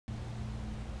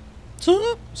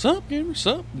Sup, gamer,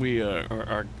 sup. We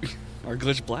our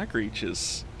glitch blackreach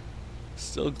is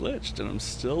still glitched, and I'm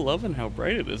still loving how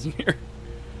bright it is in here.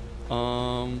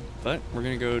 But we're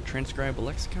gonna go transcribe a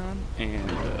lexicon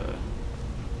and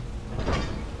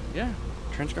yeah,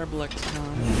 transcribe a lexicon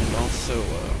and also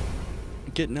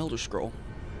get an elder scroll.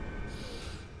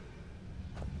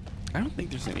 I don't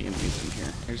think there's any enemies in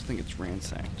here. I just think it's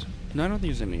ransacked. No, I don't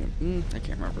think there's any. I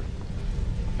can't remember.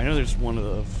 I know there's one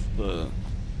of the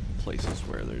places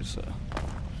where there's a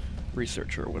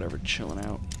researcher or whatever chilling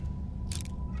out.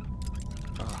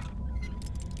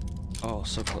 Oh,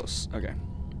 so close. Okay.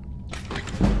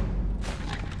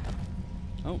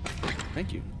 Oh,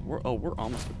 thank you. We're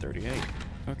almost at 38.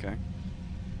 Okay.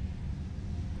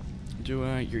 Do no,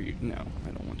 I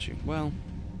don't want you. Well,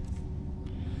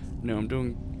 no, I'm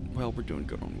doing. Well, we're doing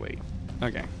good on weight.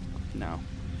 Okay. Now,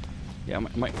 yeah,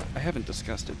 I haven't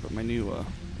discussed it, but my new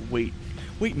weight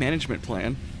management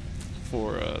plan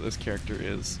for this character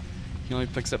is he only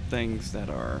picks up things that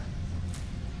are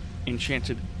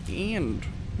enchanted and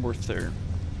worth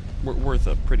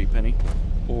a pretty penny,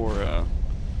 or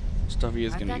stuff he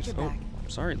is gonna use. Oh,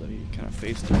 sorry, Lydia, you kind of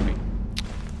phased through me.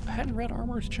 I hadn't read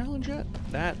Armor's challenge yet.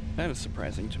 That is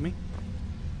surprising to me.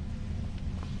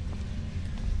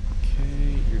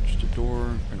 Okay, you're just a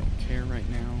door. I don't care right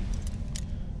now.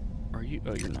 Are you?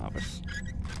 Oh, you're novice.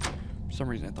 For some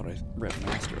reason, I thought I read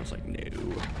master. I was like, no.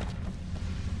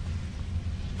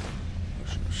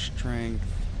 Potion of strength.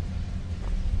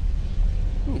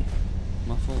 Ooh,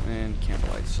 muffle and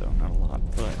candlelight. So not a lot,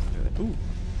 but ooh,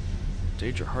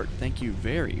 Danger Heart. Thank you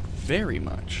very, very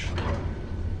much.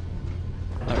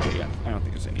 Okay, yeah. I don't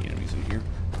think there's any enemies in here.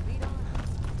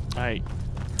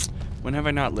 When have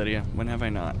I not, Lydia? When have I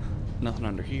not? Nothing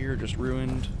under here, just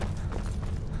ruined.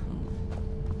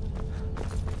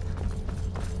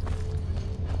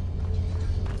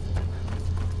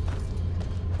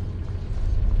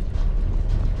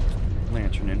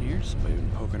 Lantern in here, somebody been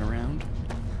poking around.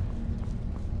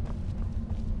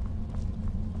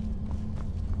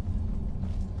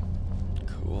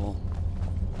 Cool.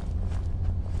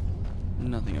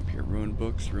 Nothing up here. Ruined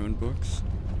books, ruined books.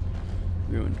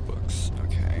 Ruined books,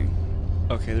 okay.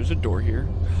 Okay, there's a door here.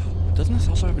 Doesn't this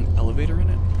also have an elevator in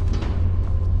it?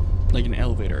 Like an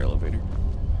elevator.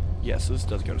 Yes, this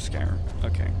does go to Skyrim.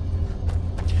 Okay.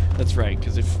 That's right,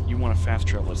 because if you want to fast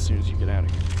travel as soon as you get out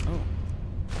of here. Oh.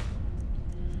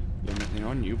 You have nothing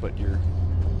on you, but you're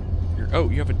oh,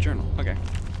 you have a journal. Okay.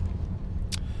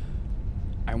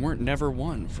 I weren't never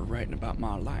one for writing about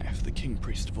my life. The king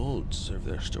priest of old served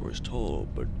their stories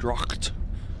told, but Drocht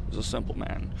is a simple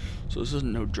man. So this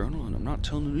isn't no journal, and I'm not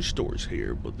telling any stories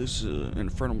here, but this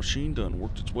infernal machine done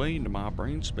worked its way into my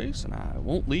brain space, and I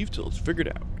won't leave till it's figured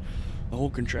out. The whole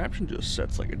contraption just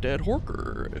sets like a dead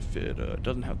horker if it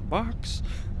doesn't have the box.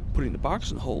 Putting the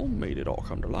box in the hole made it all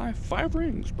come to life. 5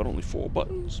 rings, but only 4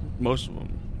 buttons. Most of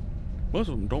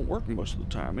them don't work most of the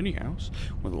time anyhow.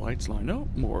 When the lights line up,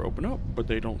 more open up, but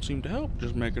they don't seem to help.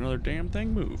 Just make another damn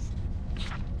thing move.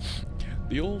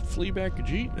 The old Fleabag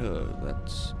Khajiit,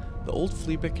 that's the old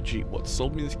Fleabag Khajiit, what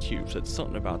sold me this cube, said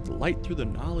something about the light through the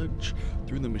knowledge,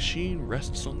 through the machine,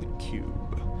 rests on the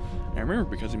cube. And I remember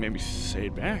because he made me say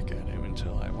it back at him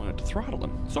until I wanted to throttle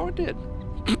him. So I did.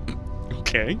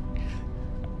 Okay.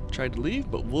 Tried to leave,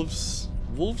 but wolves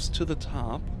to the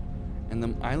top, and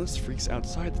them eyeless freaks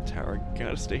outside the tower.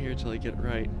 Gotta stay here till I get it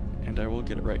right, and I will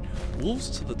get it right. Wolves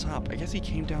to the top. I guess he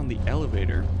came down the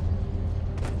elevator,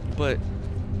 but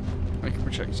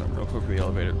we're checking something real quick with the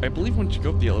elevator. I believe once you go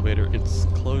up the elevator, it's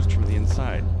closed from the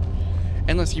inside.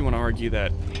 Unless you want to argue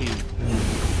that he...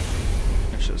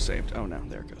 I should have saved. Oh, no.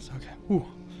 There it goes. Okay. Whew.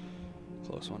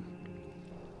 Close one.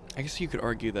 I guess you could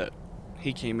argue that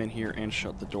he came in here and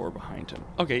shut the door behind him.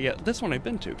 Okay, yeah. This one I've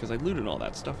been to, because I looted all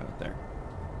that stuff out there.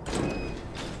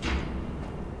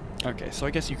 Okay, so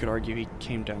I guess you could argue he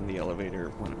came down the elevator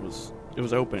when it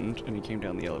was opened, and he came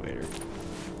down the elevator.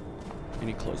 And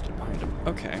he closed it behind him.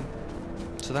 Okay.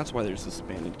 So that's why there's this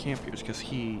abandoned camp here, is because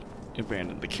he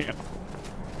abandoned the camp.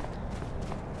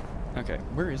 Okay,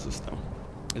 where is this though?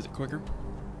 Is it quicker?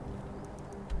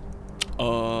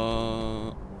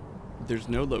 There's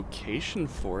no location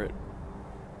for it,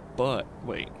 but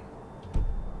wait.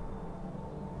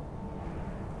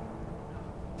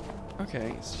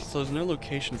 Okay, so there's no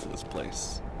location for this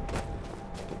place. But,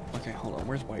 okay, hold on.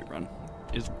 Where's Whiterun?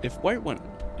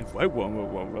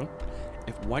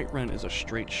 If Whiterun is a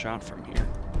straight shot from here.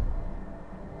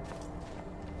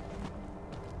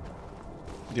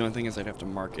 The only thing is I'd have to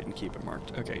mark it and keep it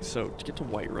marked. Okay, so to get to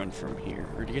Whiterun from here,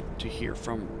 or to get to here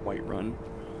from Whiterun.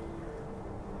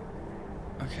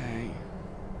 Okay.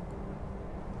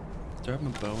 Do I have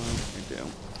my bow out? I do.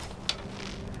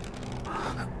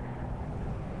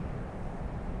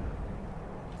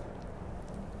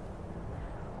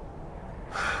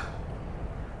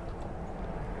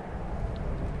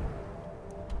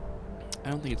 I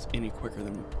don't think it's any quicker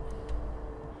than...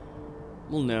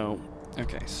 Well, no.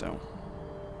 Okay, so...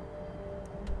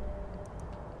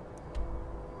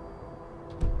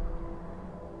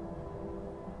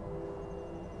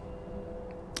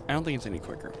 I don't think it's any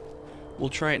quicker. We'll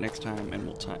try it next time,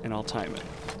 and I'll time it.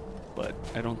 But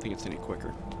I don't think it's any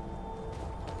quicker.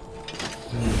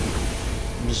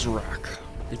 This rock.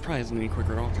 It probably isn't any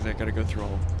quicker at all because I gotta go through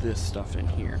all of this stuff in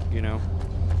here, you know?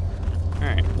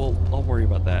 Alright, well, I'll worry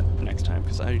about that next time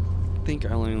because I think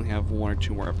I'll only have 1 or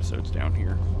 2 more episodes down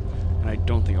here. And I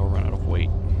don't think I'll run out of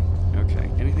weight. Okay,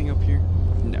 anything up here?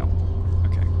 No.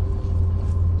 Okay.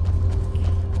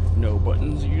 No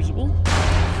buttons usable.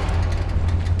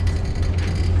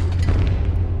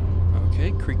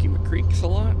 Okay, creaky McCreaks a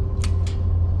lot.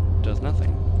 Does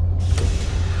nothing.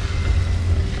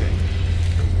 Okay.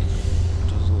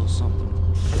 Does a little something.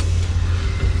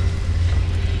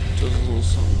 Does a little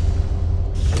something.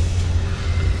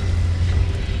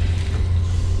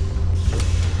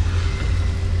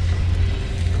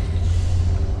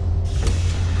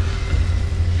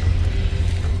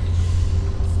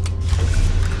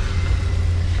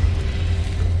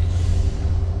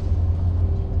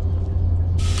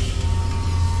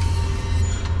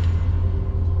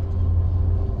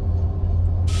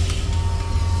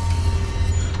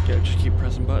 Just keep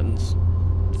pressing buttons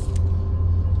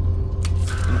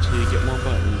until you get more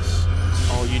buttons.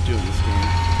 That's all you do in this game.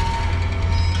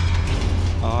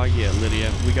 Oh yeah,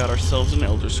 Lydia, we got ourselves an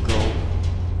Elder Scroll.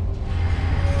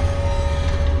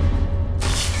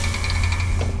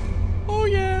 Oh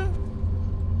yeah!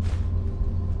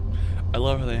 I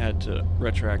love how they had to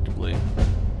retroactively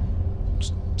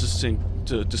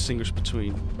distinguish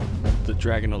between the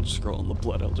Dragon Elder Scroll and the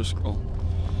Blood Elder Scroll.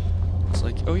 It's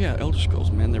like, oh yeah, Elder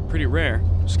Scrolls, man, they're pretty rare.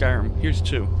 Skyrim, here's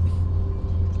 2.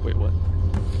 Wait, what?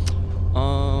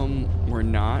 We're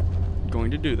not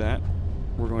going to do that.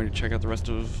 We're going to check out the rest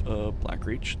of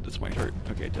blackreach. This might hurt.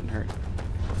 Okay, it didn't hurt.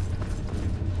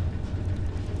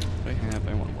 I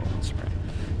want more ones. Right.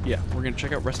 Yeah, we're going to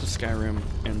check out rest of Skyrim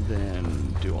and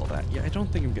then do all that. Yeah, I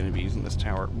don't think I'm going to be using this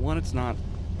tower. One, it's not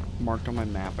marked on my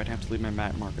map. I'd have to leave my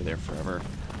map marker there forever.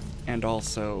 And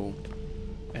also...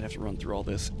 I'd have to run through all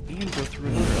this and go through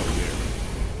another elevator.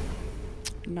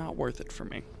 Not worth it for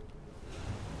me.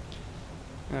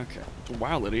 Okay.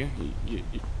 Wow, Lydia, you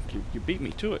beat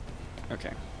me to it.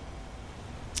 Okay.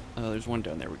 There's one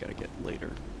down there we gotta get later,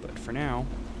 but for now,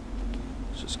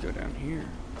 let's just go down here.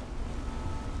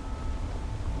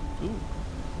 Ooh.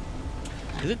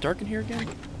 Is it dark in here again?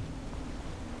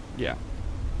 Yeah.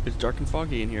 It's dark and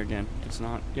foggy in here again. It's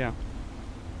not. Yeah.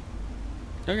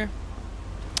 Okay.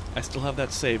 I still have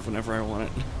that saved whenever I want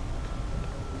it.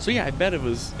 So yeah, I bet it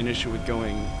was an issue with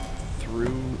going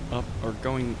through, up, or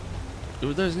going...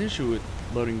 There's an issue with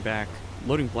loading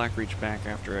blackreach back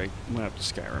after I went up to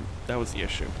Skyrim. That was the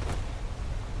issue.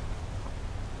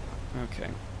 Okay.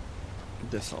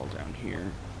 This all down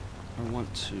here. I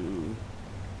want to...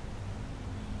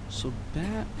 So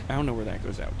that... I don't know where that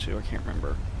goes out to, I can't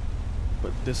remember.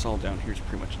 But this all down here is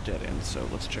pretty much a dead end, so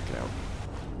let's check it out.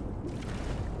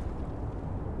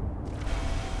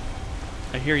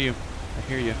 I hear you. I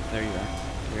hear you. There you are.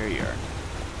 There you are.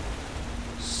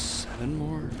 7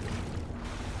 more.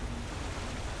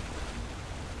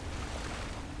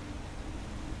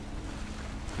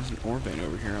 There's an ore vein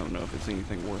over here. I don't know if it's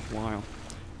anything worthwhile.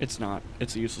 It's not.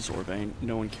 It's a useless ore vein.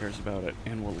 No one cares about it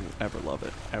and will ever love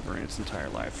it, ever in its entire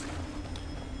life.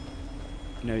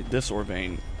 Now, this ore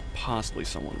vein, possibly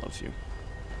someone loves you.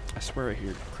 I swear I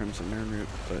hear Crimson Nernroot,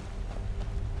 but...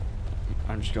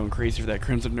 I'm just going crazy for that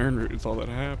Crimson Nernroot. It's all that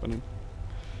happening.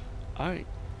 Come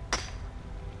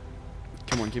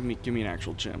on, give me an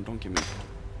actual gem. Don't give me.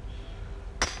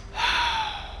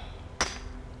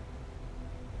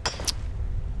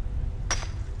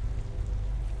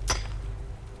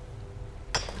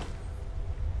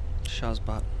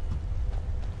 Shazbot.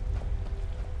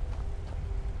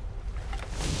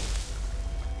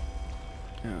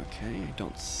 Okay, I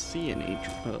don't see any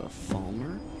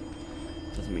Falmer.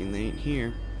 Doesn't mean they ain't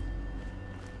here.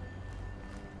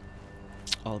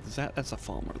 Oh, that's a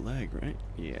Falmer leg, right?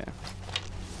 Yeah.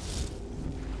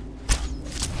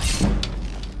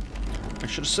 I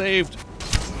should have saved.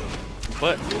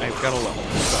 But I've got a level,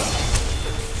 so.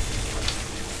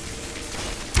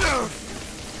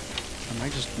 Am I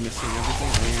just missing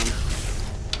everything? I am.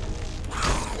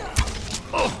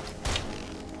 Oh!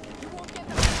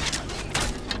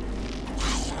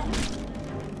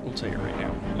 We'll take it right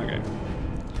now. Okay.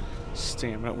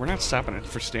 stamina. We're not stopping it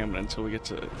for stamina until we get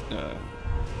to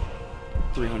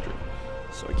 300.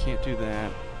 So I can't do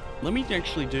that. Let me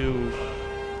actually do...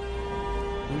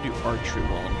 Let me do archery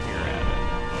while I'm here at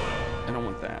it. I don't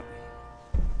want that.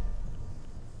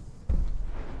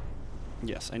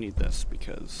 Yes, I need this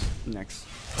because next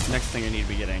thing I need to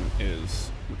be getting is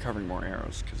recovering more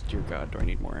arrows, because dear God, do I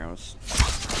need more arrows.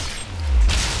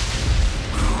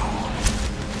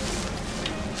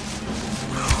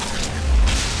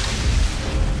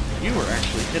 You are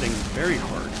actually hitting very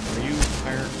hard. Are you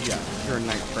higher? Yeah, you're a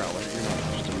night prowler. You're not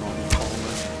just a normal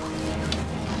Falmer.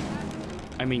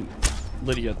 I mean,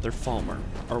 Lydia, they're Falmer.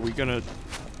 Are we gonna,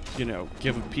 you know,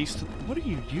 give a piece to... What are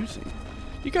you using?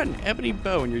 You got an ebony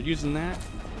bow and you're using that?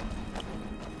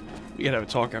 We gotta have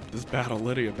a talk after this battle,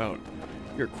 Lydia, about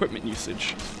your equipment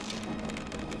usage.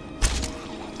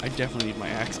 I definitely need my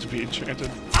axe to be enchanted.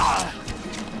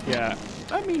 Yeah,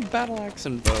 I mean, battle axe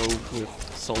and bow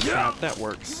with soul trap, that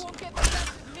works.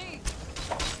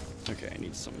 Okay, I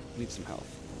need some health.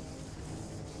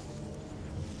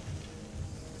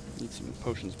 Need some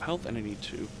potions of health, and I need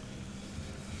 2.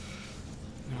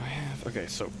 No, I have... Okay,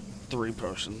 so 3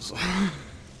 potions.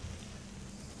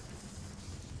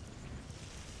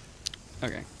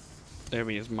 Okay. I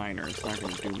mean, it's minor. It's not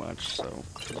going to do much, so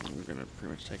I'm going to pretty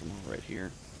much take them all right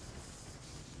here.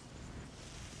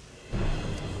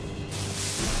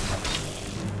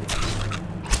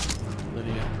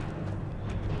 Lydia,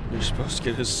 you're supposed to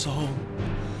get his soul.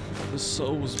 His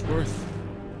soul was worth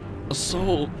a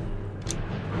soul.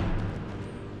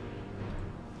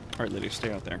 Alright, Lydia,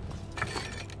 stay out there.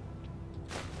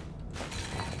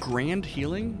 Grand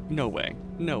healing? No way.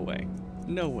 No way.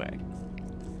 No way.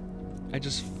 I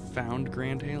just found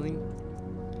grand healing.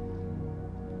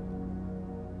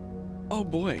 Oh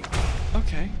boy.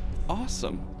 Okay.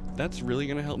 Awesome. That's really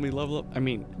gonna help me level up. I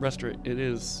mean, restore it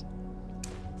is.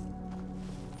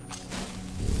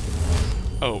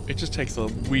 Oh, it just takes a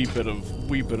wee bit of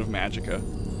magicka.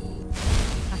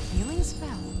 A healing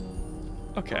spell.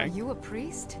 Okay. Are you a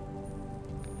priest?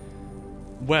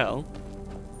 Well.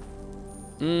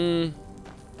 Man,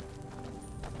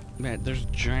 there's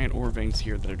giant ore veins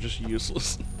here that are just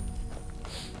useless.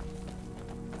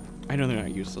 I know they're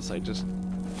not useless, I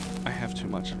have too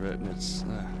much of it, and it's,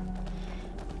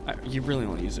 you really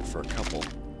only use it for a couple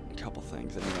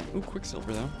things anyway. Ooh,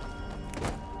 Quicksilver though.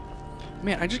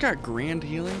 Man, I just got grand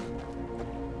healing.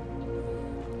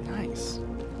 Nice.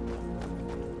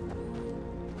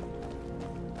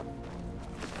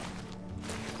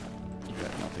 You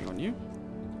got nothing on you.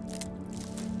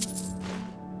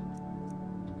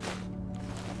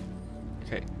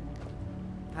 Okay.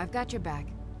 I've got your back.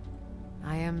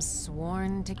 I am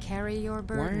sworn to carry your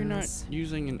burdens. Why are you not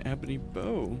using an ebony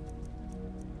bow?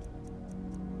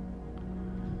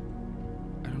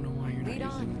 I don't know why you're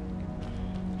not using...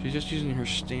 She's just using her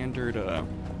standard,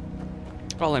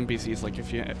 all NPCs, like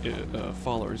if you,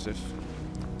 followers, if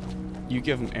you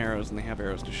give them arrows and they have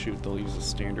arrows to shoot, they'll use a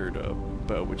standard,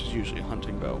 bow, which is usually a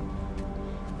hunting bow.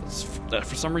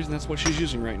 For some reason, that's what she's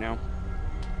using right now.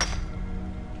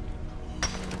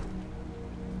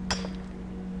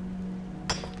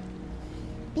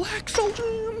 Black Soul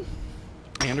Gem!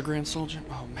 And a Grand Soul Gem.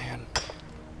 Oh, man.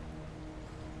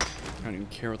 I don't even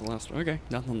care what the last one... Okay,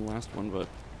 nothing on the last one, but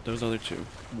those other 2,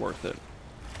 worth it.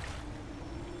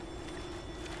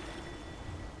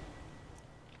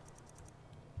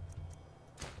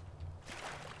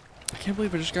 I can't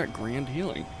believe I just got Grand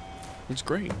Healing. It's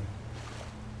great.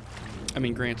 I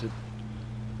mean, granted,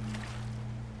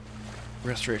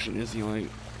 Restoration is the only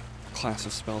class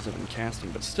of spells I've been casting,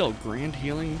 but still, Grand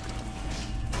Healing...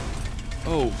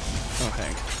 Oh,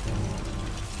 okay.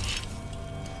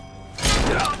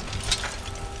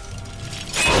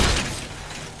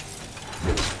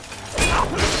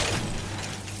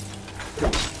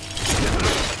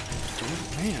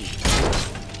 Man.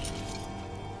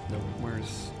 No,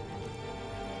 where's...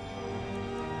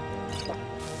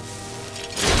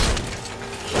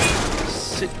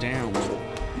 Sit down.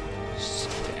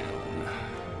 Sit down.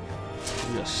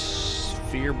 You a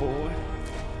sphere boy?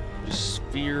 Just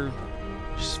sphere...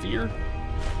 Sphere?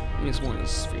 I mean, it's more than a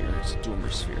sphere. It's a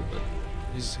doomer sphere, but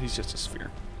he's just a sphere.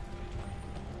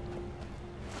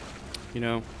 You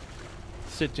know,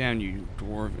 sit down, you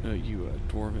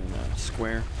dwarven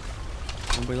square.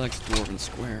 Nobody likes dwarven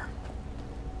square.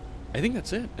 I think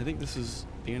that's it. I think this is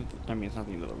the end. I mean, it's not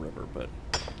the end of the river, but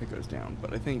it goes down.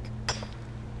 But I think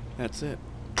that's it.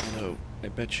 Although I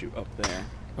bet you up there.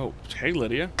 Oh, hey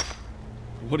Lydia,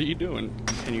 what are you doing?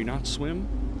 Can you not swim?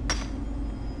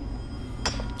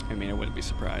 I mean, I wouldn't be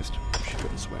surprised if she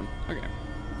couldn't swim. Okay.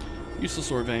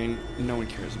 Useless ore vein. No one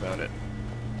cares about it.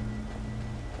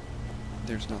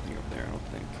 there's nothing over there, I don't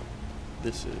think.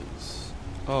 This is...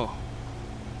 Oh.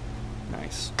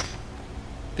 Nice.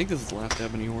 I think this is the last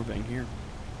ebony ore vein here.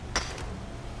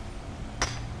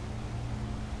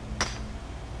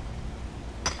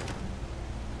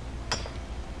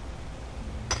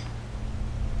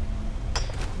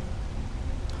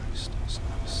 Nice.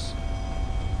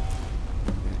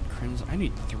 I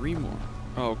need 3 more.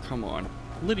 Oh, come on.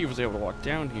 Lydia was able to walk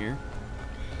down here.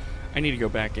 I need to go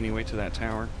back anyway to that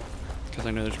tower, because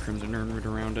I know there's Crimson Urnwood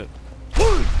around it.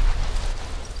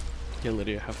 Yeah,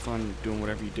 Lydia, have fun doing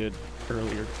whatever you did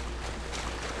earlier.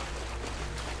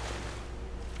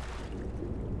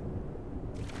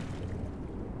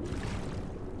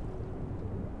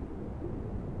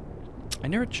 I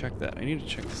never checked that. I need to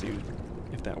check to see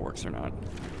if that works or not.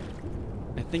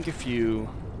 I think if you...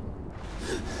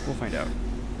 We'll find out.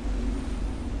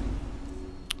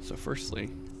 So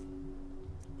firstly...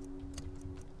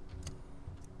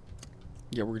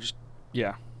 Yeah, we're just...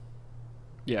 Yeah,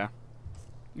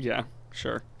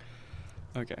 sure.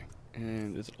 Okay.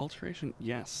 And is it alteration?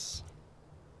 Yes.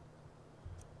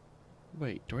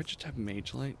 Wait, do I just have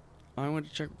Mage Light? I want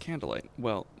to check with Candlelight.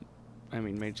 Well, I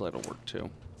mean, Mage Light will work too.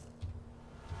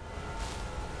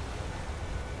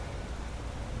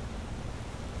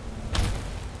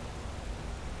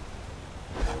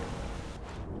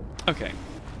 Okay.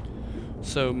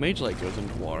 So, Mage Light goes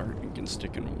into water and can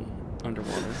stick in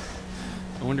underwater.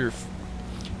 I wonder if...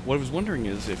 What I was wondering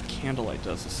is if Candlelight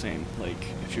does the same. Like,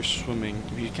 if you're swimming...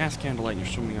 If you cast Candlelight and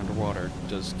you're swimming underwater,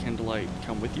 does Candlelight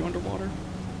come with you underwater?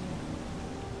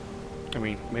 I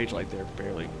mean, Mage Light there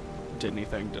barely did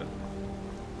anything to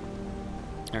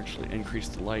actually increase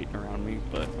the light around me,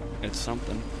 but it's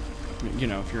something. I mean, you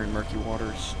know, if you're in murky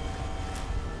waters.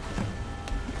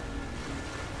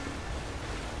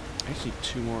 I just need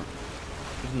 2 more.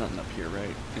 There's nothing up here,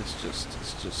 right? It's just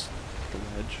the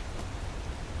ledge.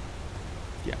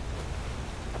 Yeah.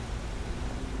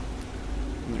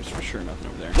 And there's for sure nothing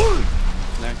over there.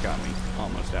 That got me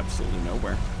almost absolutely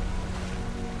nowhere.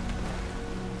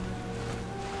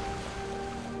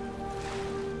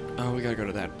 Oh, we gotta go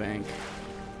to that bank.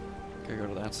 Gotta go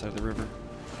to that side of the river.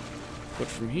 But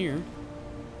from here...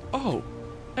 Oh!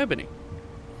 Ebony!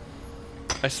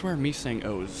 I swear me saying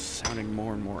 "oh" is sounding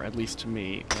more and more, at least to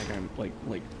me, like I'm like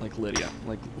Lydia.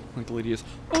 Like Lydia's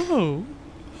 "oh!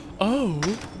 Oh!"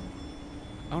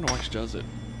 I don't know why she does it.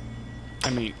 I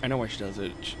mean, I know why she does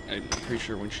it. I'm pretty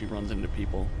sure when she runs into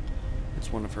people,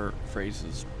 it's one of her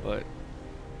phrases, but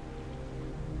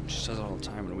she says it all the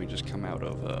time when we just come out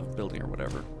of a building or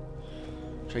whatever.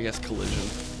 So I guess collision.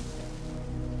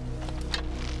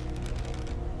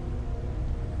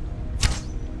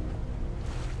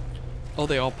 Oh,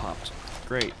 they all popped.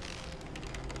 Great.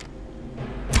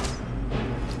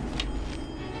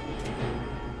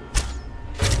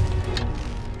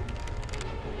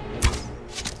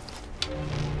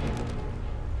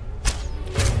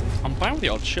 I'm fine with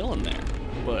y'all chilling there,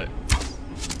 but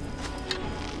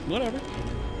whatever.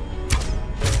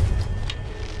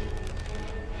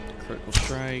 Critical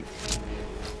strike.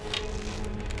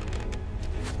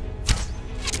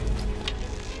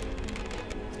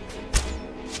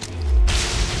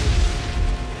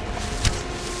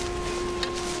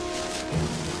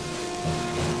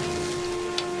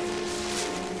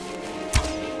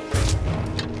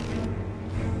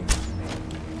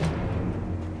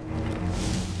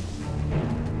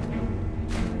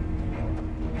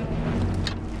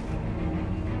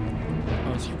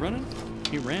 Running?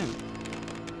 He ran.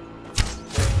 Oh.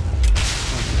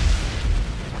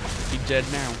 He dead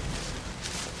now.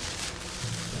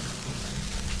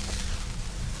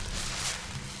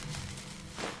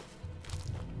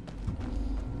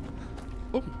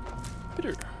 Oh,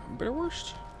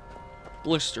 Bitterwurst?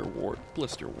 Blister Ward.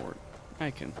 I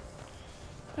can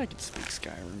speak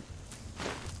Skyrim.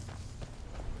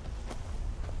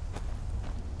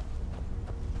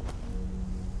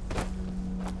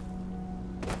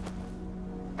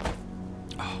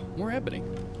 More ebony.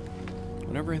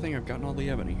 Whenever I think I've gotten all the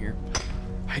ebony here.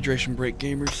 Hydration break,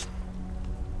 gamers.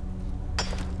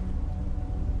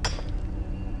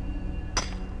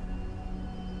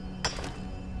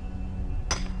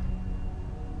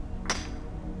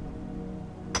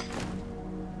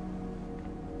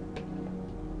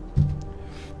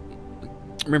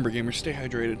 Remember, gamers, stay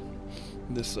hydrated.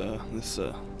 This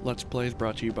Let's Play is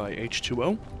brought to you by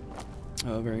H2O.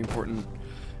 A very important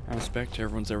aspect to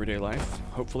everyone's everyday life,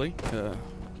 hopefully.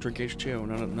 Drink H2O,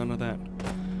 none of that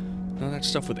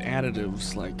stuff with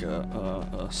additives like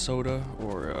a soda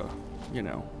or you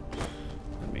know,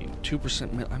 I mean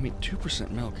 2% milk.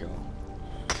 2% milk, y'all.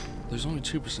 There's only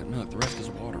 2% milk. The rest is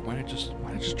water. Why not just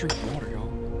drink water,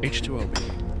 y'all? H2O,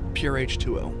 baby. Pure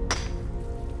H2O.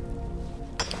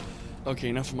 Okay,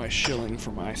 enough of my shilling for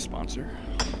my sponsor.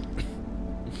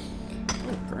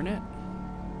 Oh, Garnet?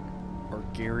 Or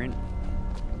Garant?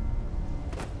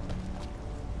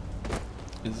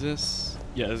 Is this?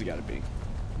 Yeah, this has got to be.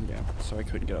 Yeah, so I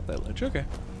couldn't get up that ledge. Okay.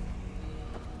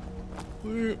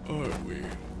 Where are we?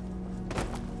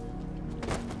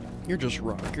 You're just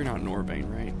rock. You're not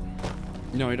Norvane, right?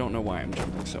 No, I don't know why I'm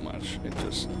jumping so much.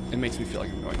 It makes me feel like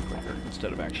I'm going quicker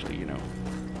instead of actually, you know,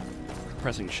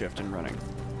 pressing shift and running.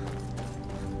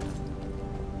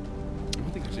 I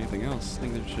don't think there's anything else. I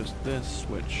think there's just this,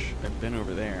 which I've been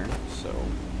over there, so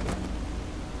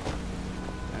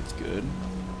that's good.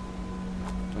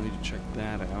 Don't need to check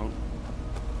that out.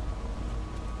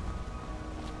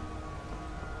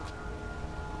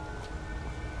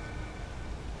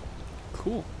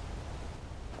 Cool.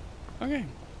 Okay.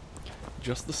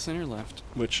 Just the center left,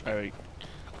 which I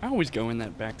always go in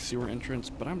that back sewer entrance,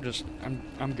 but I'm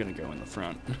gonna go in the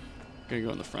front. Gonna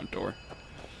go in the front door.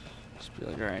 Just be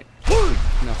like, all right,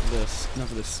 enough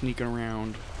of this sneaking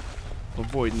around,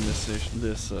 avoiding this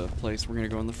place. We're gonna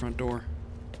go in the front door.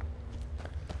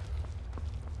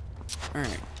 All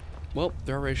right. Well,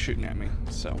 they're already shooting at me,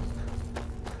 so.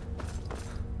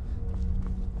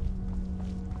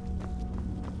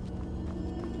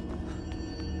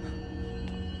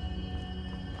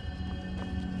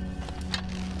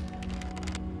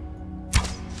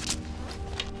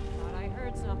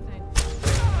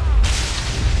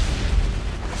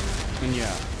 And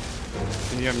yeah,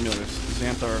 if you haven't noticed,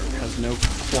 Xanathar has no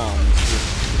qualms with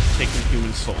taking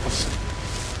human souls.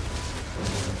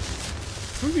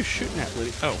 Who are you shooting at,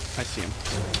 Liddy? Oh, I see him.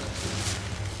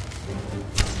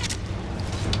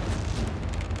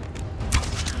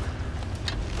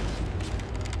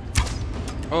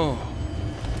 Oh.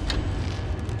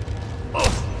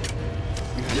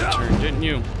 You had to turn, didn't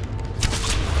you?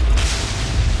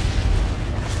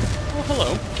 Oh,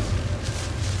 hello.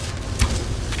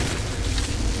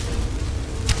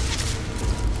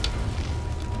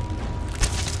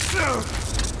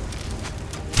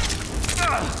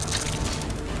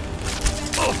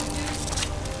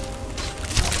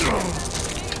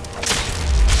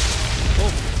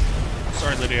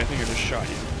 Sorry, Lydia, I think I just shot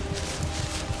you.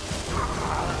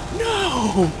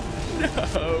 No!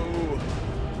 No!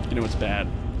 You know what's bad?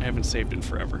 I haven't saved in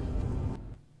forever.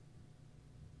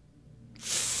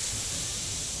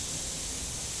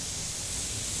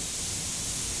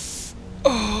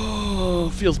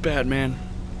 Oh, feels bad, man.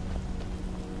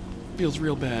 Feels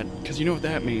real bad, because you know what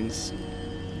that means.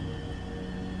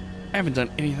 I haven't done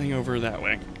anything over that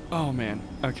way. Oh, man.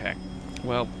 Okay.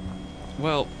 Well.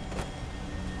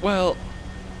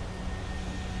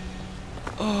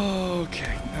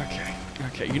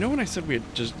 Okay. You know when I said we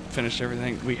had just finished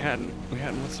everything? We hadn't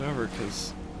whatsoever,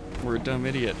 because we're a dumb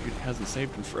idiot who hasn't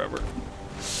saved in forever.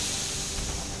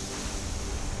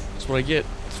 That's what I get.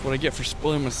 That's what I get for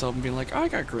spoiling myself and being like, oh, I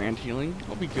got grand healing.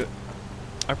 I'll be good.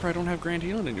 I probably don't have grand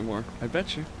healing anymore. I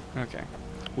bet you. Okay.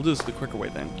 We'll do this the quicker way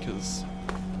then, because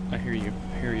I hear you.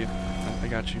 I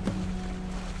got you.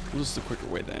 We'll do this the quicker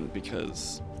way then,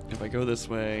 because if I go this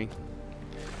way,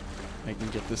 I can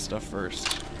get this stuff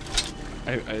first.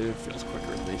 It feels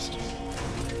quicker at least.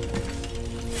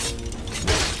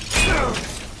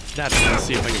 That's to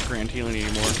see if I get grand healing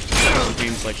anymore. The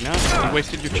game's like, nah, you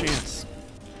wasted your chance.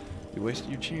 You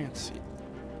wasted your chance.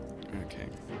 Okay.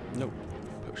 Nope.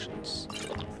 Potions.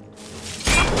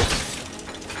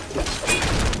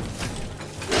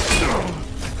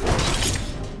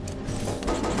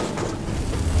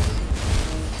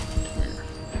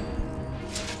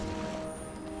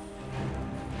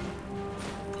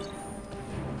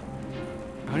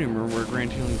 I don't even remember where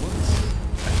grand healing was.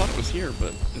 I thought it was here,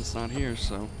 but it's not here,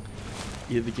 so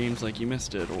either the game's like you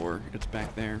missed it, or it's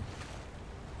back there.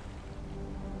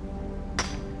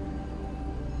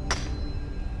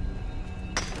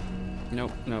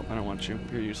 Nope, I don't want you.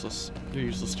 You're useless. You're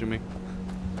useless to me.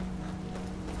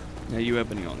 Now you have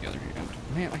Benny on the other hand.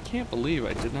 Man, I can't believe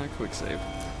I did not quick save.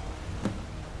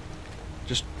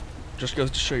 Just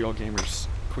goes to show y'all gamers,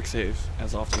 quick save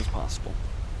as often as possible.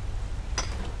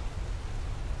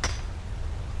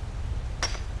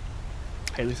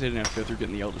 Hey, at least I didn't have to go through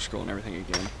getting the Elder Scroll and everything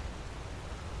again.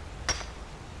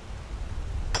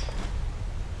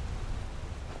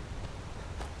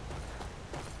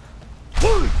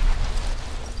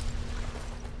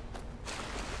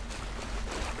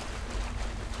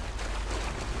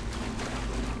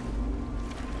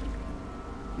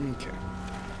 Okay.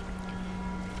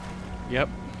 Yep.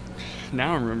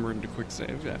 Now I'm remembering to quick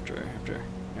save after.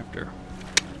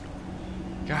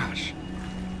 Gosh.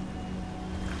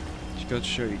 Just goes to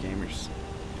show you gamers.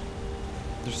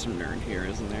 There's some nerd here,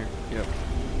 isn't there? Yep.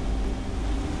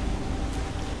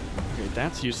 Okay,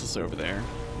 that's useless over there.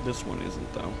 This one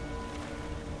isn't, though.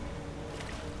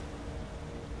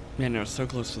 Man, I was so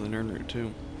close to the nerd route,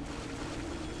 too.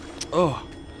 Oh!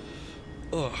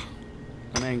 Ugh.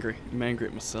 I'm angry. I'm angry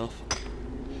at myself.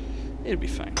 It'll be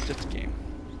fine. Just a game.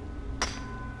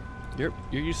 You're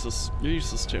useless. You're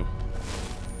useless, too.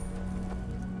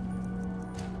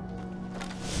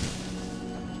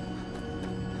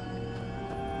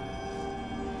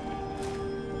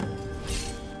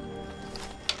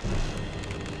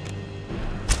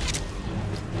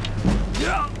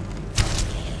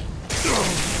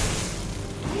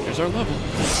 There's our level.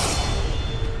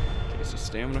 Okay, so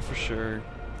stamina for sure.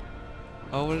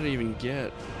 Oh, what did I even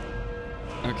get?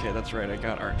 Okay, that's right, I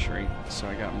got archery, so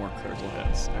I got more critical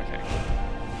hits. Okay.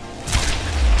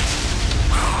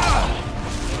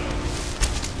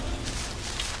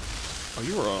 Oh,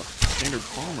 you were a standard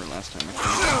palmer last time, I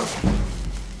think.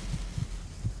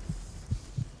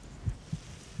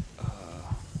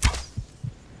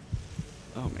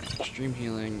 Oh man, extreme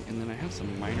healing, and then I have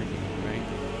some minor healing, right?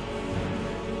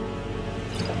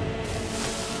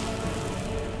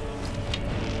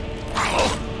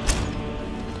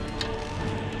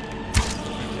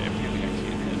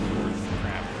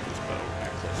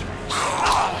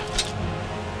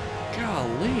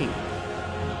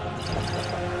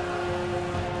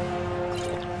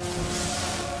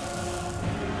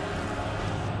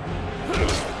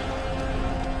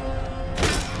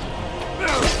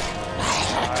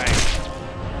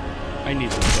 I need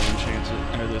this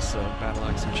enchanted, or this battle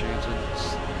axe enchanted.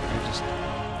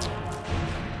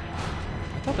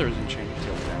 I thought there was enchanted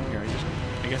tail down here.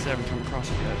 I guess I haven't come across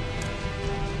it yet.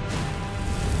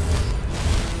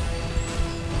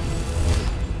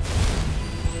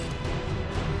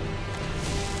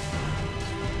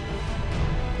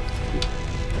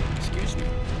 Excuse me.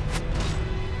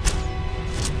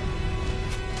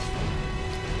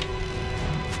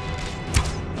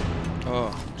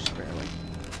 Oh, just barely.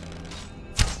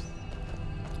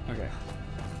 Okay.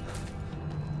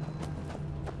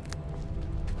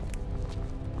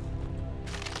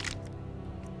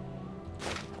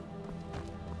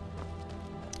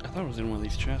 I thought it was in one of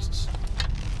these chests.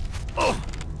 Oh!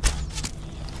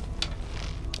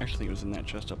 I actually think it was in that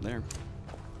chest up there.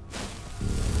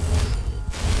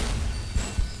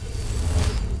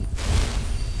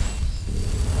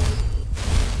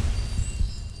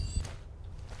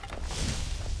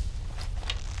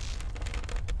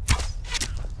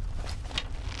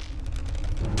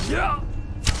 Yeah.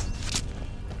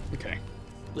 Okay.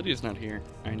 Lydia's not here.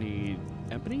 I need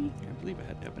ebony? I believe I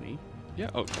had ebony. Yeah,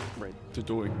 oh, right. The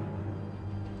door.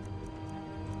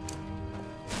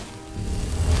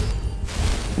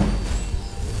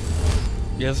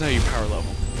 Yeah, that's how you power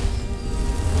level.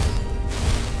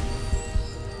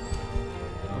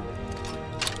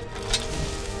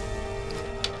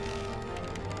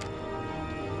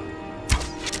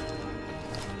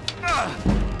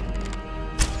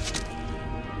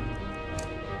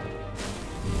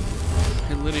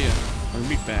 Hey Lydia, or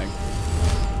meat bag.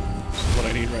 This is what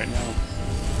I need right now.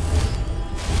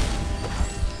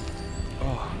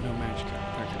 Oh, no magic.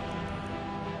 Okay.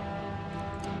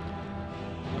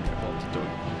 Okay, well, let's do it.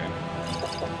 Okay.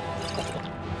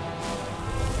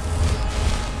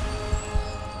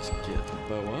 Let's get the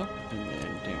bow up, and then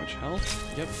damage health.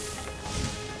 Yep.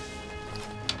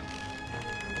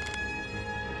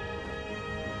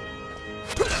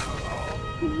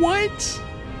 What?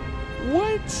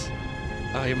 What?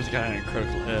 Oh, he must have gotten a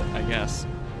critical hit, I guess.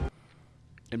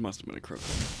 It must have been a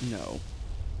critical. No.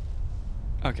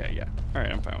 Okay, yeah.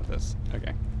 Alright, I'm fine with this.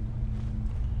 Okay.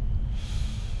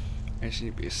 I just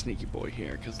need to be a sneaky boy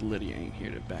here, because Lydia ain't here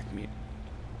to back me.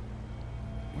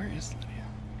 Where is Lydia?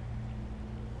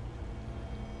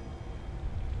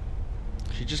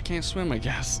 She just can't swim, I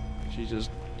guess. She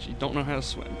don't know how to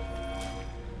swim.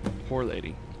 Poor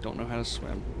lady. Don't know how to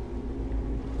swim.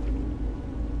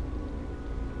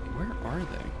 Where are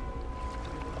they?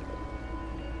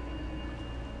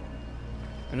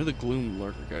 I know the Gloom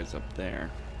Lurker guy's up there.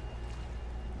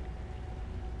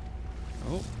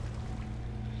 Oh.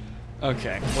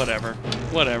 Okay, whatever.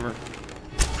 Whatever.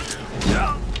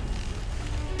 Yeah.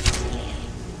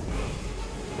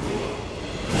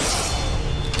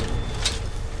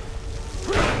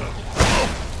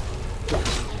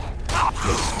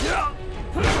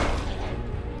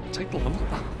 Take the level.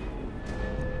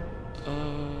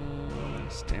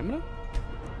 Stamina?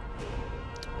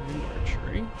 And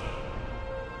archery.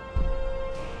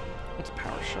 What's a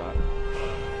power shot?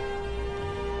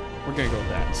 We're gonna go with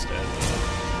that instead.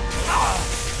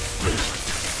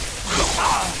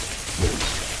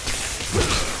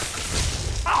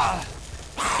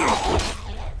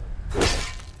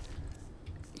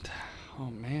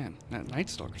 Night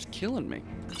Stalker's killing me.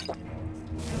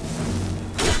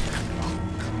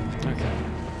 Okay.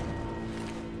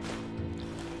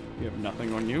 You have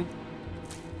nothing on you.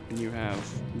 And you have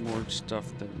more stuff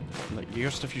than... Like, you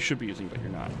have stuff you should be using, but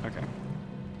you're not. Okay.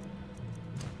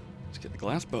 Let's get the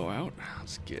glass bow out.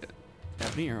 Let's get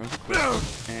ebony arrows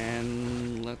equipped.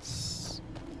 And let's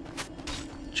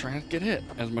try and get hit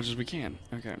as much as we can.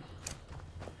 Okay.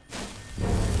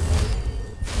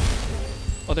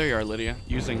 Oh, there you are, Lydia.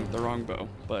 Using the wrong bow,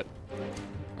 but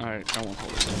I won't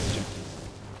hold it against you.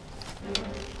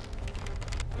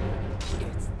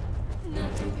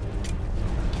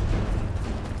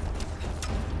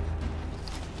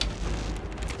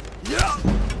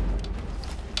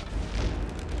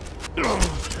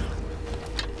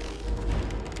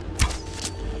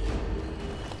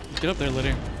 Get up there,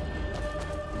 Lydia.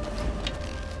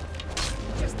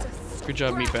 Good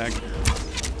job,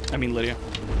 meatbag. I mean, Lydia.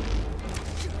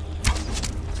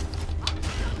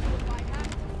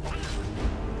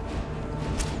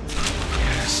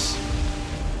 Yes.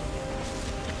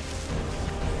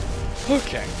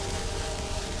 Okay.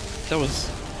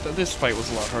 This fight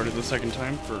was a lot harder the second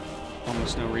time for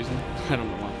almost no reason. I don't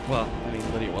know why. Well, I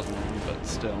mean, Lydia wasn't around, but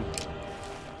still.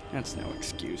 That's no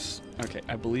excuse. Okay,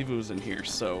 I believe it was in here,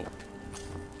 so...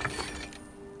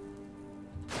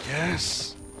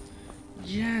 Yes!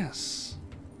 Yes!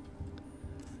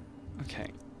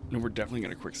 Okay. No, we're definitely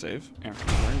gonna quick save after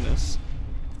we learn this.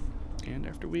 And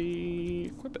after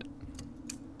we equip it.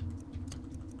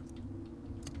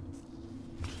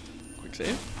 Quick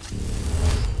save.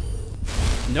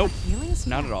 Nope.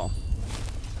 Not at all.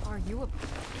 Are you a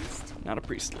priest? Not a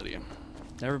priest, Lydia.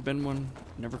 Never been one.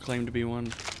 Never claimed to be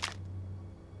one.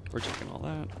 We're taking all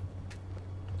that.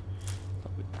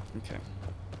 Okay.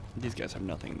 These guys have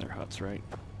nothing in their huts, right?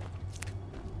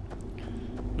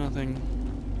 Nothing.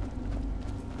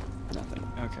 Nothing.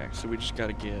 Okay, so we just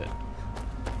gotta get...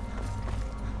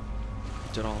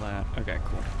 Did all that. Okay,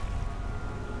 cool.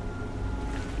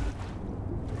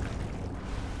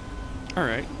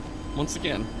 Alright. Once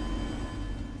again.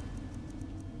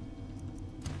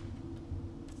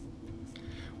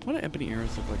 What do ebony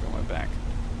arrows look like on my back?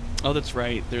 Oh, that's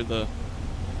right. They're the,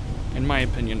 in my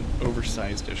opinion,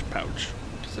 oversized-ish pouch.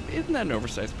 Isn't that an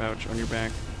oversized pouch on your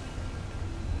back?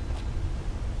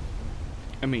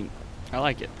 I mean, I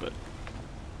like it, but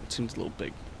it seems a little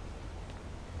big.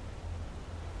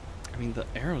 I mean, the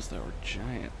arrows, though, are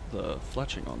giant. The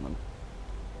fletching on them.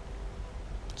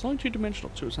 It's only 2-dimensional,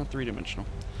 too. It's not 3-dimensional.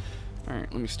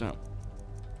 Alright, let me stop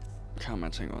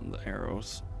commenting on the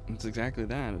arrows. It's exactly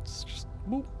that. It's just,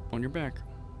 boop, on your back.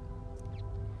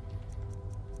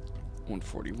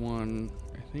 141.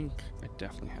 I think I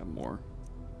definitely have more.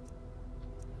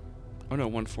 Oh no,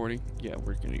 140. Yeah,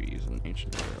 we're going to be using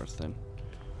ancient arrows then.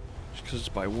 Just because it's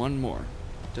by one more.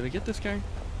 Did I get this guy?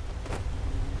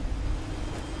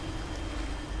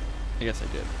 I guess I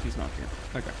did. He's not here.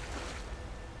 Okay.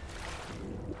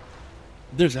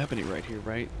 There's ebony right here,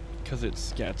 right? Because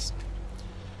it's, yeah, it's...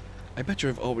 I bet you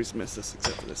I've always missed this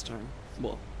except for this time.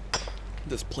 Well,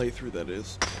 this playthrough, that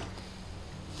is.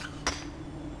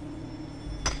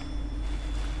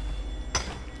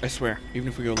 I swear, even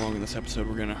if we go long in this episode,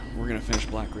 we're gonna finish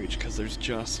Blackreach, because there's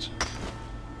just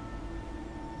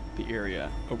the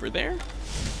area over there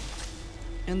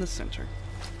and the center.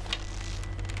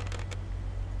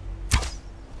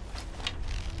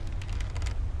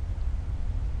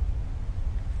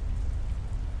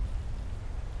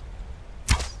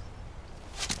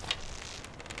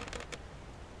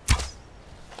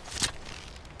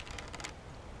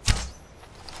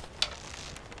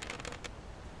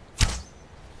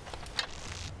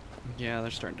 Yeah,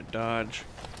 they're starting to dodge.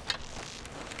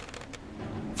 I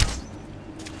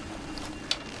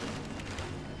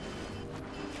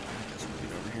guess we'll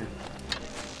get over here.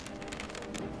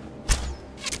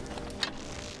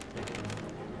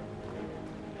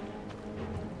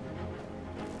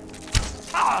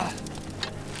 Ah!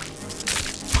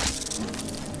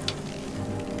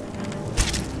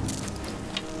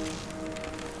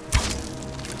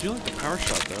 I do like the power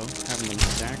shot though, having them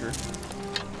stagger.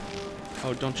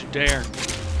 Oh, don't you dare. Nope.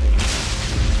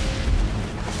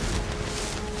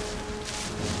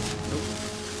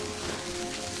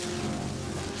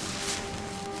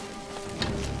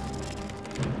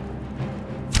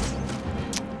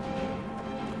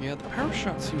 Yeah, the power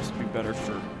shot seems to be better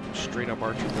for straight up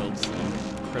archer builds than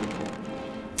critical.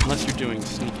 Unless you're doing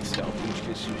sneaky stealth, in which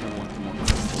case you don't want the more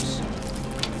criticals.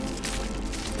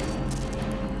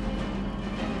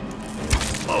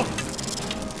 Oh!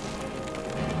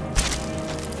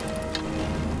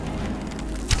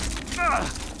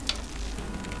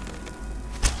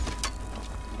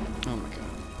 Oh my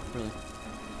god, really?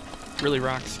 Really,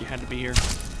 Rocks? You had to be here.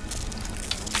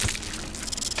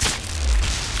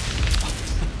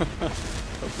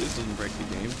 Hopefully this doesn't break the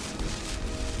game.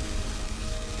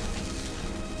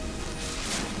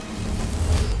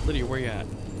 Lydia, where you at?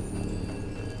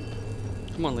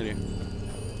 Come on, Lydia.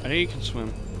 I know you can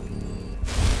swim.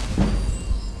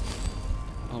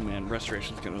 Oh man,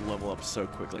 Restoration's gonna level up so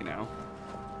quickly now.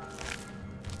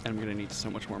 And I'm gonna need so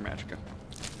much more magicka.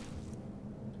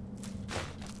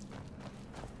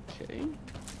 Okay.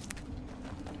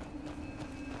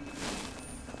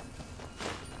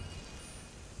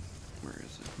 Where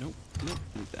is it? Nope, nope,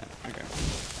 need that. Okay.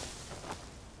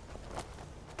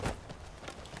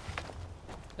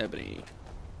 Ebony.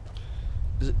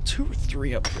 Is it 2 or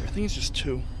 3 up here? I think it's just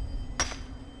 2.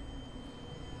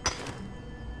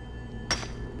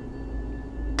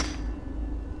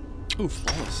 Ooh,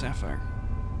 flawless sapphire.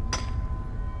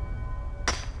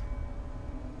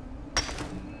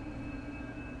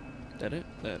 That it?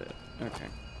 That it. Okay.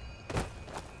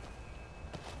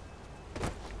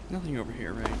 Nothing over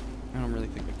here, right? I don't really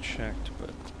think I checked, but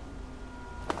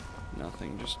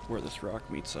nothing. Just where this rock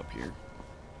meets up here.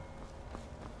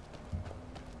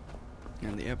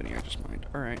 And the ebony I just mined.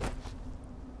 Alright.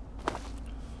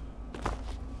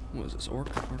 What is this?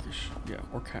 Orcish? Yeah,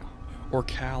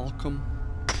 Orichalcum.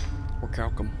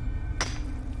 Orichalcum.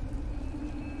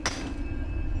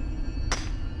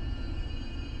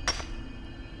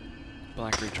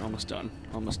 Blackreach almost done.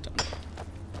 Almost done.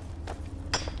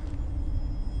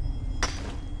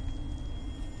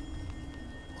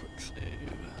 Quick save.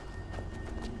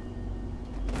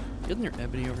 Isn't there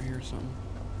ebony over here or something?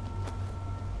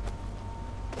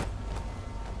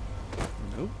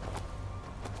 Nope.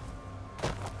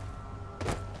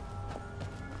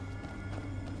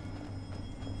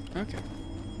 Okay.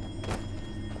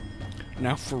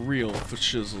 Now for real, for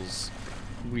shizzles,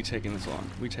 we taking this on.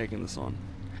 We taking this on.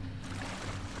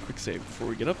 Quick save before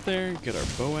we get up there, get our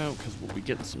bow out, because we'll be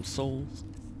getting some souls.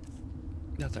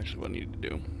 That's actually what I needed to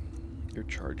do. You're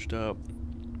charged up.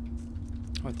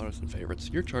 Oh, I thought it was in favorites.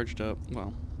 You're charged up.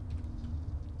 Well.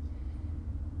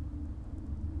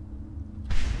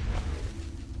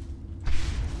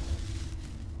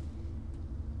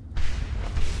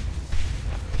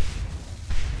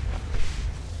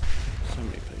 So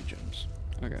many petty gems.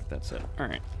 Okay, that's it.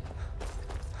 Alright.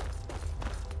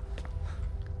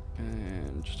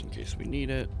 And just in case we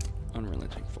need it,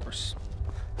 Unrelenting Force.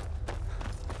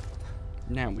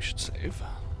 Now we should save.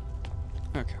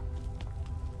 Okay.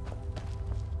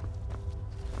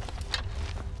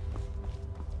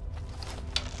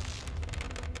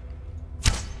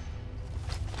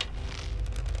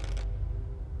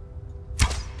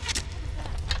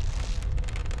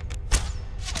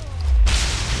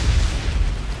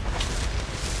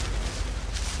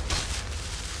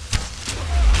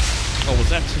 Oh, was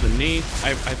that to the knee?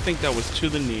 I think that was to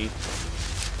the knee.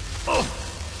 Oh!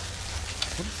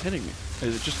 What is hitting me?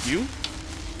 Is it just you?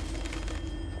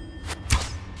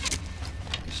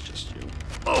 It's just you.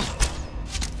 Oh!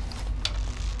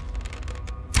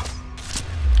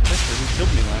 That's sure who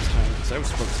killed me last time, because I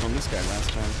was focused on this guy last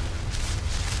time.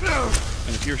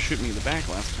 And if you were shooting me in the back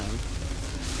last time...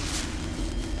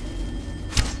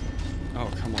 Oh,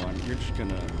 come on. You're just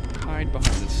gonna hide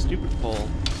behind this stupid pole.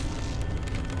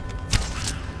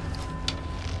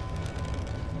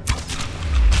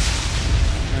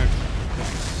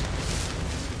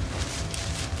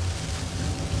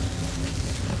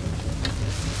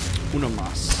 Uno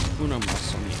mas on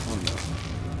the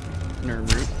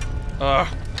nerve root.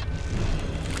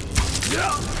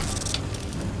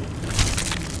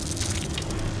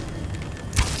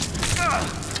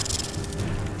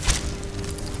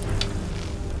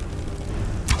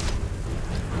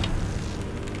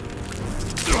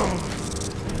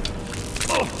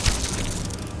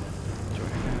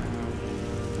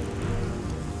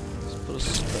 Let's put a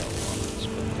spell on it. Let's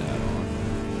put that on.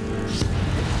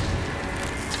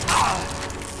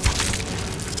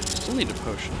 Still need a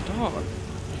potion. Dog,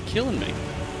 you're killing me.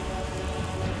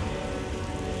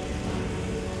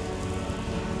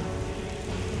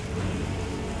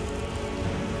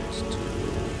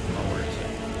 Oh, where is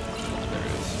it? Oh, there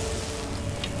it is.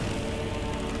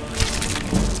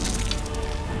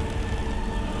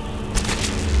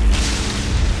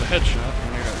 The headshot,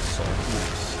 and I got a soul.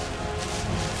 Nice.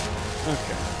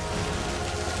 Okay.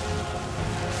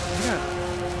 Yeah.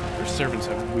 Their servants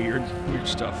have weird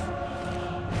stuff.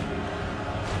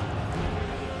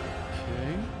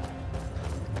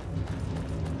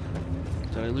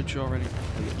 Did I loot you already?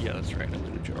 Yeah, that's right. I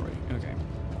looted you already. Okay.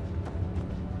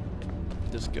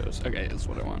 This goes. Okay, that's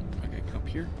what I want. Okay, up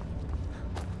here.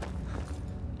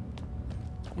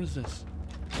 What is this?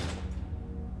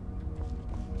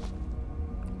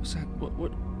 was that?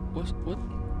 What?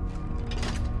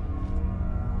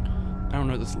 I don't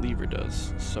know what this lever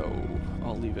does, so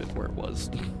I'll leave it where it was.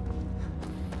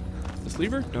 This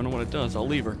lever? Don't know what it does. I'll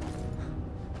leave her.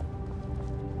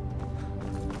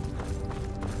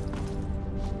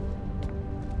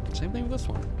 Same thing with this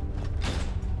one.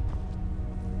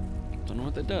 Don't know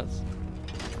what that does.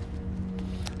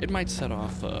 It might set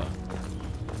off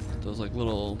those like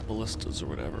little ballistas or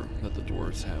whatever that the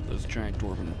dwarves have. Those giant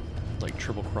dwarven like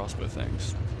triple crossbow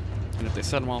things. And if they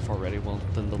set them off already, well,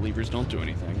 then the levers don't do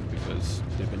anything because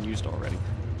they've been used already.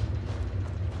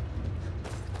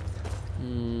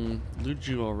 Looted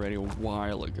you already a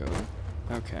while ago.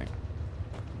 Okay.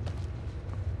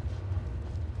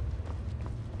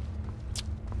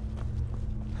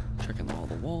 Checking all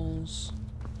the walls.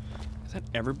 Is that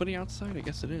everybody outside? I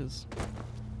guess it is.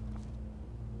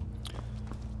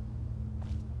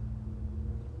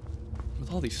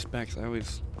 With all these specs, I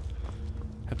always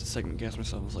have to second guess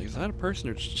myself. I was like, is that a person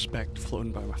or just a speck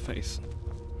floating by my face?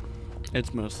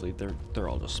 It's mostly, they're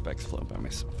all just specks floating by my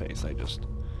face.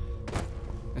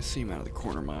 I see them out of the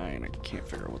corner of my eye and I can't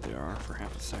figure out what they are for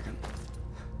half a second.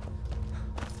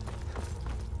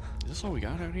 Is this all we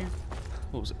got out here?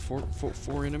 What was it,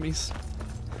 four enemies?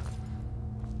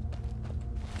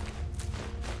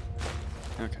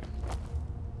 Okay.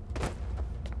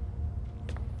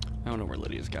 I don't know where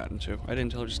Lydia's gotten to. I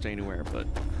didn't tell her to stay anywhere, but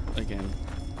again,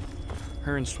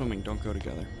 her and swimming don't go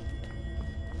together.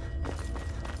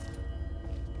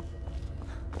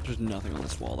 There's nothing on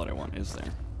this wall that I want, is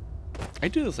there? I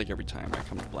do this like every time I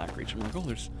come to Blackreach. I'm like, oh,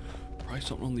 there's probably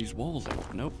something on these walls.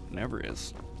 Nope, never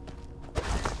is.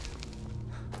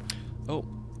 Oh,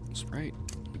 that's right.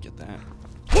 Let me get that.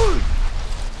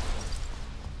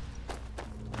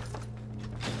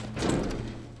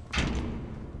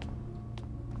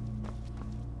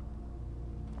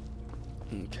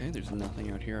 Okay, there's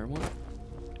nothing out here I want.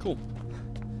 Cool.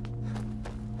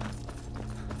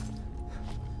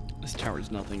 This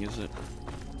tower's nothing, is it?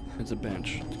 It's a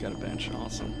bench. It's got a bench.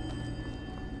 Awesome.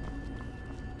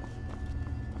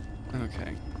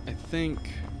 Okay. I think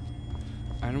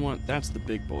I don't want... That's the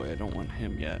big boy. I don't want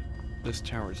him yet. This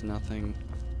tower's nothing.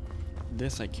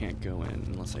 This I can't go in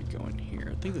unless I go in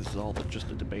here. I think this is all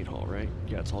just a debate hall, right?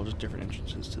 Yeah, it's all just different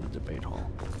entrances to the debate hall.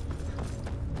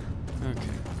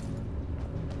 Okay.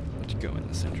 Let's go in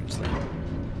this entrance then.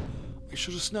 I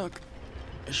should have snuck.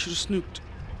 I should have snooked.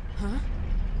 Huh?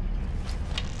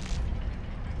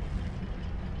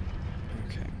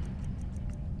 Okay.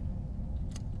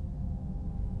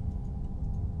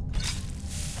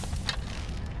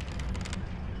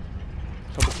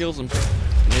 Couple kills him.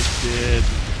 It did.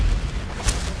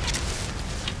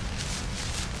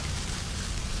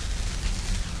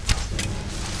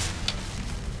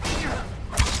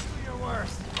 You're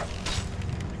worse.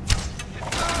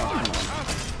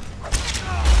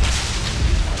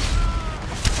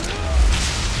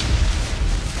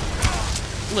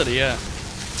 Lydia.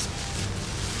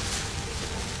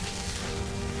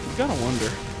 You gotta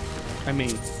wonder. I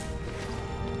mean,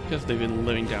 because they've been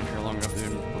living down here long enough, they've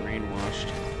been brainwashed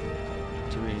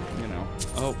to be, you know,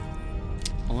 oh,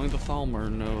 only the Thalmor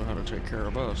know how to take care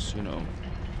of us, you know.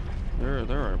 There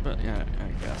are, but yeah,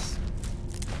 I guess.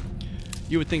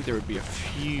 You would think there would be a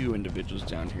few individuals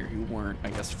down here who weren't, I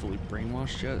guess, fully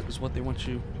brainwashed yet, is what they want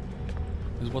you,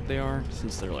 is what they are,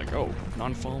 since they're like, oh,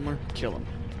 non-Thalmor, kill him.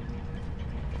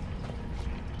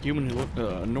 Human who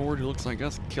look, Nord who looks like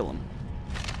us, kill him.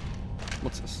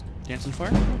 What's this? Dancing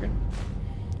fire? Okay.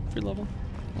 Free level.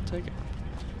 I'll take it.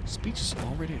 Speech is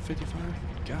already at 55?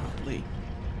 Golly.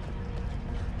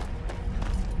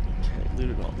 Okay,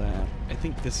 looted all that. I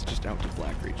think this is just out to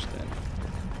Blackreach then.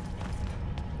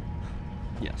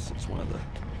 Yes, it's one of the,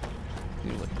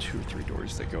 you know, like 2 or 3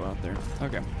 doors that go out there.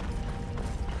 Okay.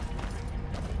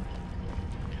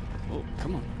 Oh,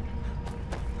 come on.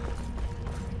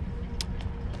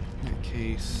 In that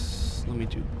case, let me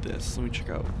do this. Let me check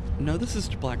out. No, this is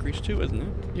to Blackreach too, isn't it?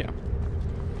 Yeah.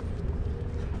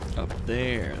 Up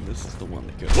there, this is the one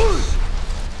that goes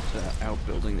to that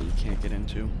outbuilding that you can't get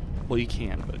into. Well, you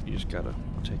can, but you just gotta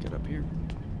take it up here.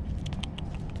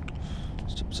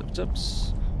 Steps, steps,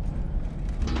 steps.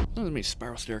 Not as many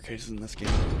spiral staircases in this game.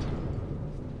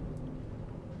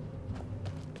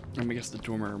 I guess the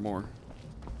dormer are more.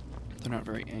 They're not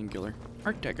very angular.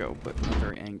 Art Deco, but not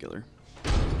very angular.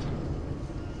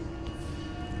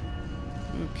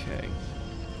 Okay.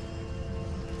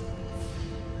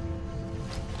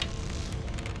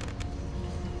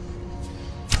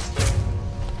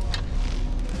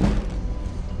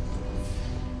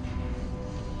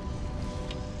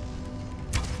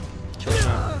 Kill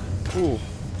shot. Ooh.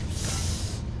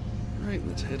 Right in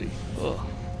the titty. Ugh.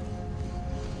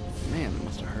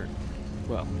 hurt.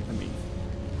 Well, I mean,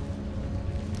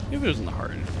 if it was in the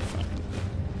heart, it'd be fine.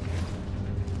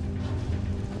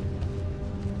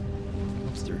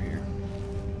 What's through here?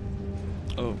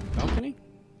 Oh, balcony?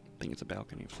 I think it's a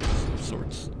balcony of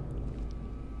sorts.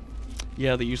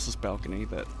 Yeah, the useless balcony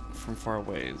that from far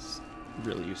away is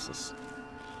really useless.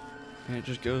 And it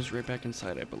just goes right back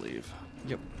inside, I believe.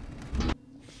 Yep.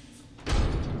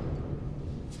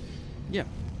 Yeah.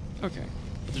 Okay.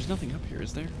 But there's nothing up here,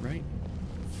 is there? Right?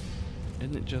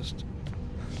 Isn't it just...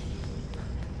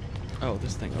 Oh,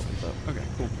 this thing opens up. Okay,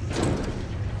 cool.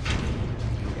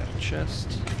 We got a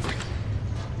chest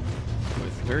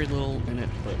with very little in it,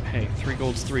 but hey, 3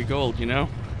 gold's 3 gold, you know?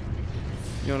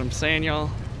 You know what I'm saying, y'all?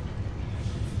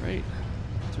 Right?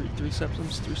 Three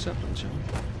septums, y'all.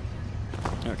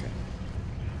 Okay.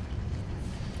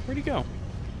 Where'd he go?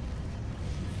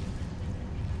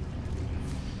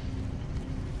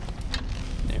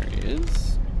 There he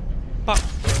is. Pop!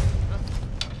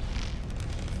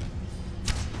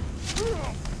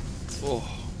 Oh.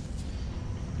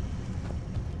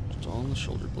 It's all on the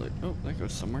shoulder blade. Oh, that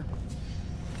goes somewhere.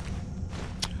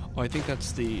 Oh, I think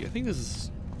that's the... I think this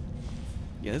is...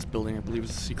 Yeah, this building, I believe,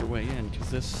 is the secret way in,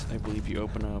 because this, I believe, you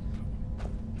open up...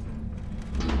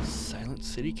 Silent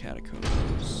City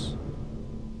Catacombs.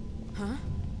 Huh?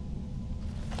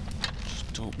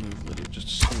 Just don't move, Lydia. Just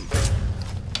sneak.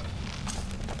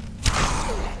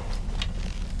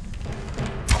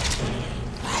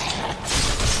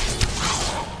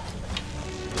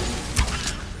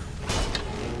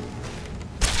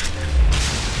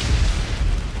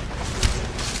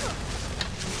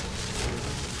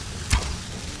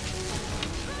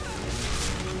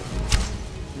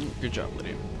 Good job,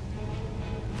 Lydia.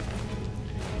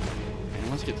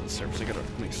 And let's get to the surface. I gotta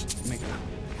make a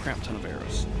crap ton of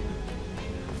arrows.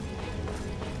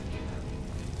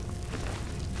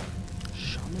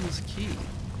 Shaman's Key.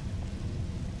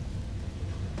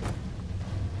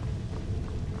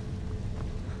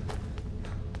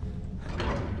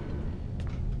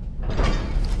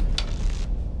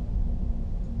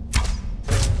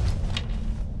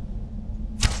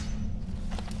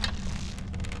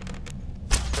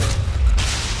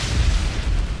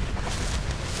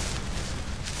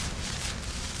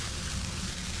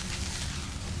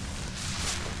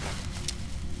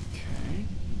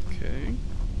 Okay.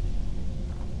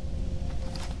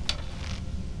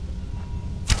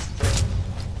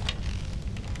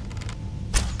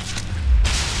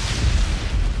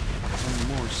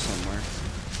 One more somewhere.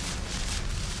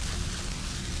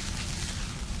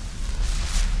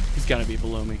 He's gotta be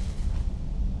below me.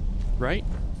 Right?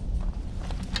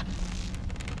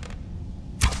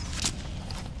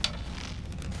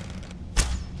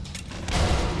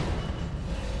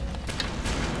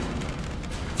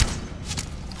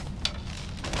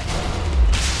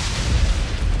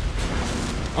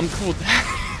 I'm cool with that.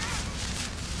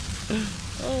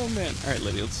 Oh man. Alright,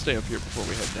 Lydia, let's stay up here before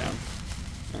we head down.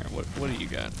 Alright, what do you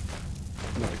got?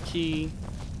 Another key.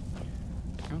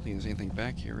 I don't think there's anything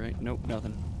back here, right? Nope,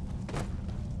 nothing.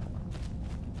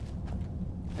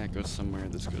 That goes somewhere,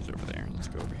 this goes over there. Let's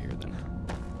go over here then.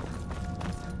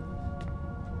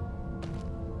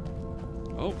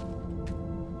 Oh.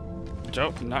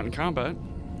 Oh, not in combat.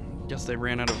 Guess they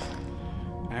ran out of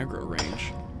aggro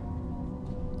range.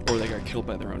 Or they got killed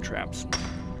by their own traps.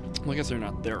 Well, I guess they're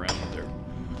not their own, they're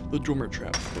the drummer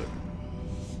traps, but...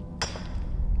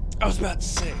 I was about to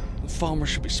say, the Falmer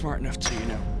should be smart enough to, you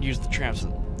know, use the traps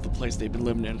at the place they've been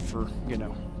living in for, you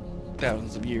know,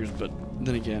 thousands of years, but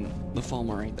then again, the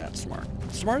Falmer ain't that smart.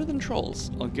 Smarter than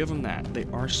trolls, I'll give them that. They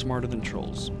are smarter than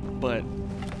trolls, but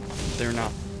they're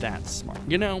not that smart,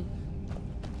 you know?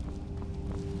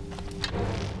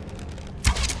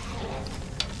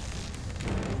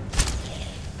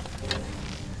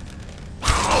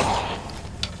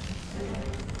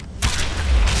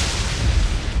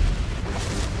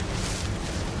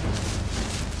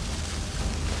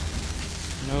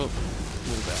 Nope.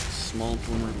 What is that? Small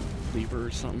drummer lever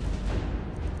or something?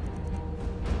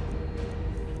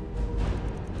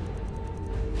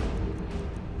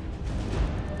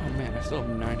 Oh man, I still have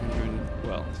 900.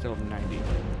 Well, I still have 90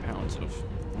 pounds of.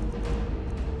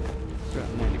 Got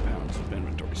 90 pounds of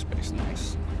inventory space.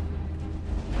 Nice.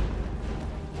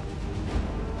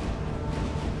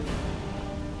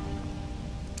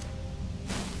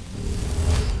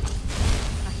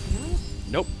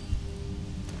 Nope.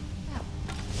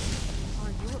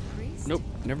 Nope,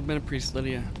 never been a priest,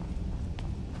 Lydia.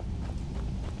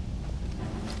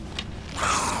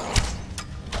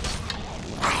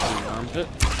 Armpit.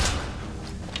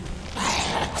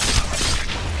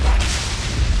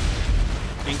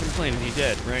 Ain't complaining, he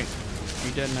dead, right?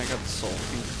 He dead and I got the soul.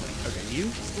 Ain't complaining. Okay, you?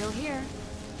 Still here.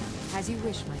 As you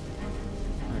wish, my friend.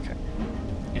 Okay.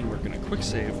 And we're gonna quick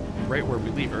save right where we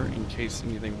leave her in case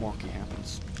anything wonky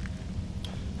happens.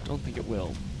 Don't think it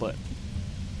will, but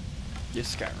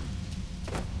it's Skyrim.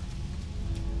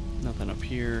 Nothing up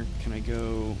here. Can I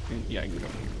go in? Yeah, I can go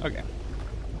in here. Okay.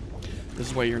 This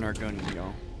is why you're an Argonian,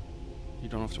 y'all. You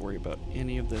don't have to worry about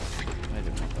any of this. I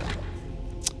didn't want that.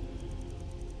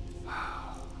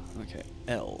 Okay,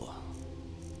 L.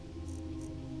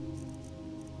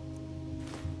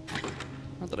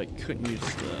 Not that I couldn't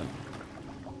use the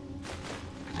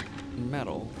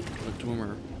metal, the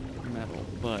Dwemer metal,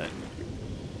 but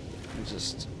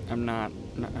I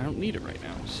don't need it right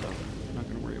now, so I'm not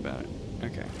gonna worry about it.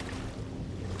 Okay.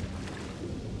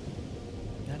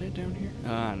 Is that it down here?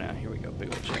 Ah, no, here we go, big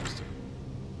old chest.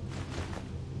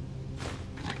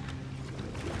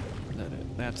 Is that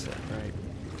it? That's it, right?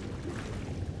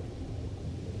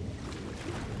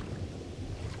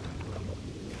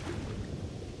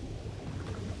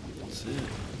 That's it.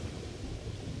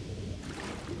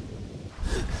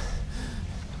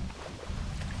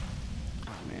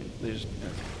 Oh man, there's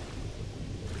okay.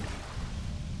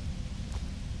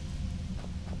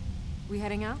 We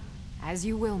heading out? As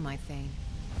you will, my Thane.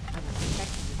 I will protect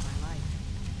you with my life.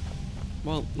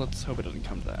 Well, let's hope it doesn't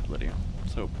come to that, Lydia.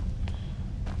 Let's hope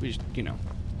we just,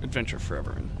 adventure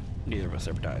forever and neither of us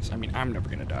ever dies. I mean, I'm never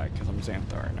going to die because I'm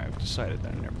Xanathar and I've decided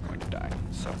that I'm never going to die.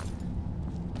 So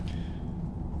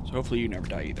hopefully you never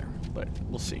die either, but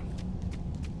we'll see.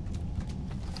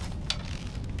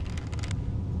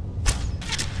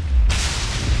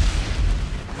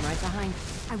 I'm right behind you.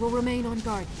 I will remain on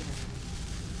guard here.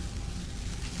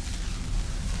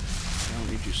 I don't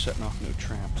need you setting off no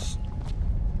traps.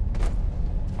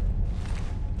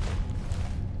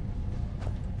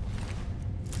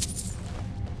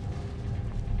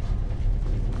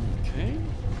 Okay.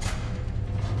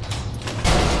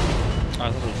 Oh,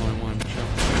 I thought there was only one.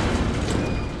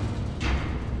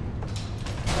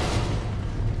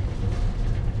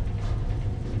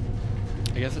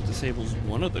 I guess it disables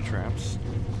one of the traps.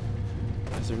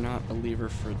 Is there not a lever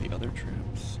for the other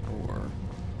traps? Or...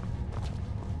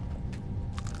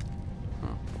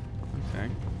 okay.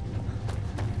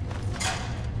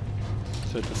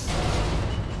 So it just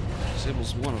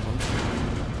disables one of them.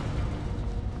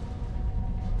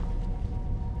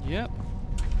 Yep.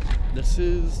 This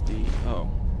is the... oh.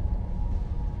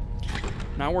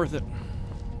 Not worth it.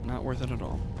 Not worth it at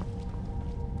all.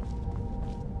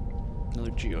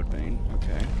 Another geode vein.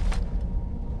 Okay.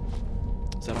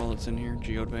 Is that all that's in here?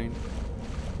 Geode vein?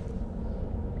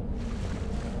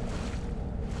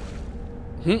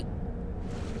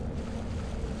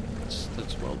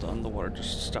 That's well done. The water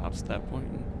just stops at that point.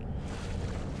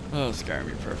 Oh, Skyrim,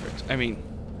 you're perfect. I mean,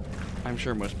 I'm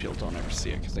sure most people don't ever see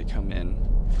it because they come in.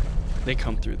 They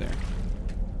come through there.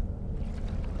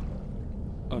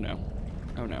 Oh no.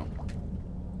 Oh no.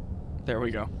 There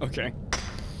we go. Okay.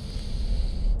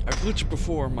 I've glitched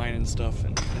before mining stuff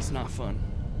and it's not fun.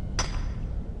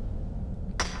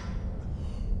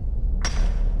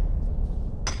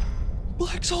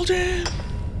 Black Soul Gem!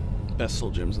 Best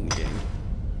soul gems in the game.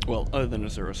 Well, other than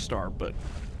Azura's Star, but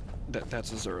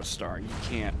that's Azura's Star. You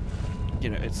can't,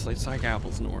 it's like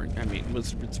apples and orange. I mean,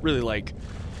 it's really like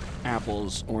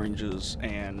apples, oranges,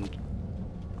 and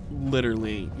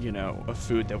literally, a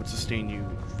food that would sustain you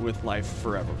with life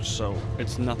forever. So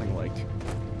it's nothing like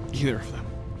either of them.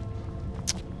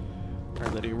 All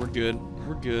right, Lydia, we're good.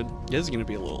 We're good. This is gonna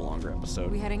be a little longer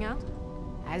episode. We heading out?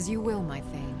 As you will, my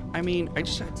Thane. I mean, I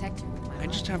just protect you with my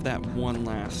life. have that one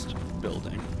last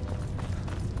building.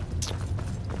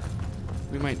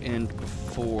 We might end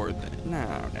before the...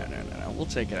 No. We'll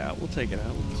take it out. We'll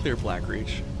clear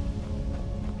blackreach.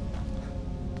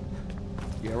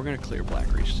 Yeah, we're gonna clear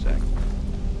blackreach today.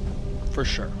 For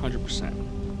sure, 100%.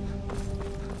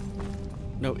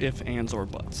 No ifs, ands, or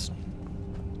buts.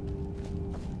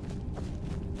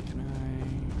 Can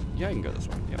I... yeah, I can go this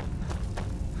way. Yep.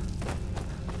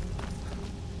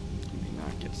 Let me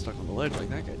not get stuck on the ledge like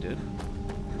that guy did.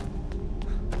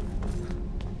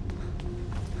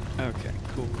 Okay,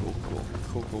 cool.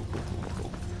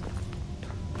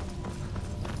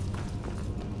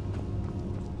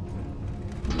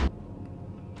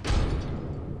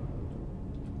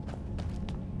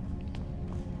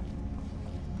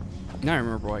 Now I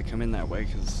remember why I come in that way,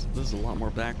 because this is a lot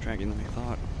more backtracking than I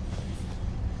thought.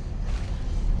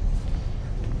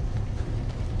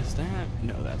 Is that...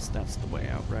 no, that's the way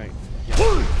out, right?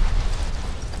 Yeah.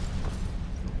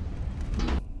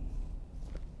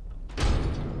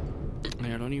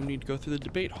 I don't even need to go through the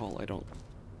debate hall, I don't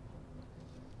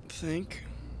think.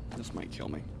 This might kill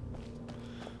me.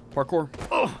 Parkour.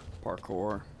 Oh!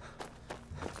 Parkour.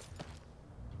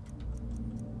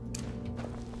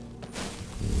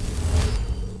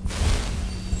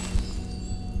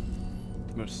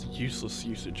 most useless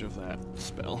usage of that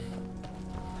spell.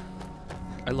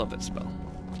 I love that spell.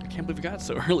 I can't believe it got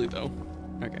so early though.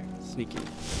 Okay, sneaking.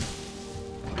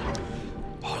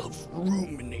 Pile of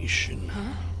rumination.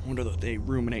 Huh? What are they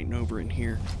ruminating over in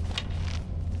here?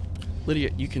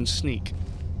 Lydia, you can sneak.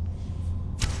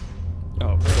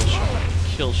 Oh, kill shot.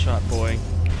 Kill shot, boy.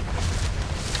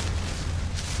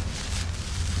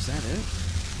 Is that it?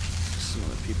 Some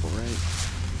other people, right?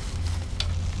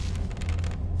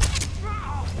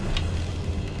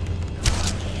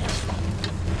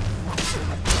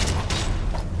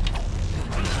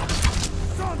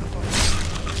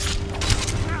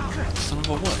 Son of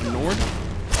a what? Nord?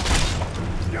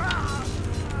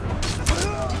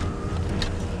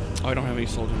 Oh, I don't have any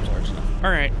soul gems large enough.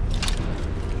 Alright.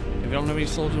 If I don't have any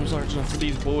soul gems large enough for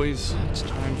these boys, it's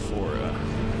time for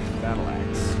battle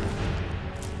axe.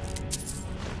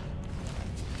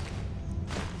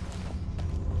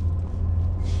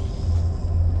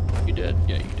 You dead?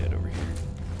 Yeah, you dead over here.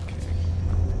 Okay.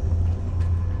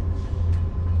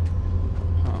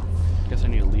 Huh. Guess I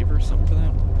need a lever or something for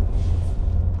that?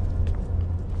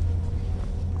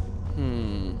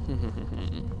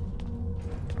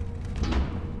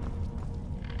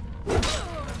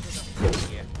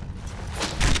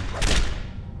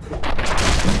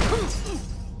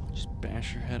 Just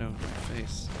bash your head over my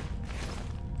face.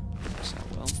 Works out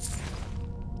well.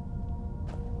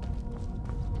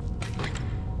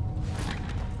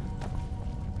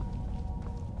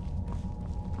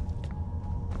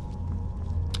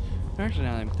 Actually,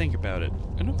 now that I think about it,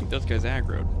 I don't think those guys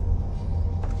aggroed.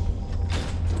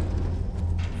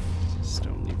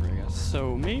 Stone lever, I guess.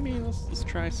 So maybe let's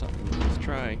try something. Let's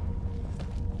try.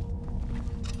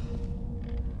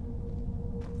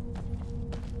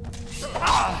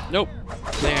 Nope.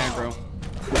 They aggro.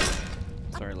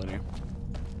 Sorry, Lydia.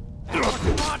 I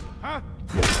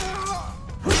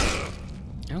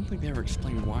don't think they ever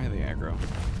explained why they aggro.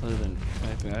 Other than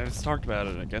I just talked about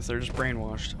it. I guess they're just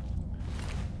brainwashed.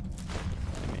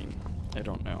 I mean, I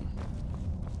don't know.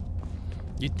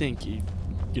 You'd think you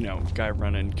know, guy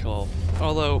run in, kill.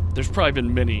 Although there's probably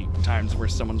been many times where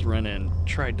someone's run in,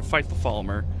 tried to fight the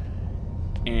Falmer,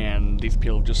 and these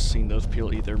people have just seen those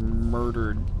people either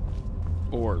murdered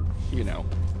or, you know.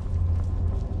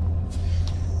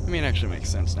 I mean, it actually makes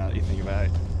sense now that you think about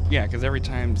it. Yeah, because every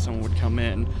time someone would come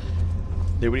in,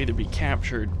 they would either be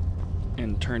captured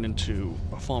and turned into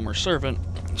a Falmer servant,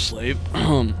 slave,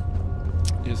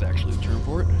 is actually the term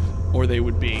for it, or they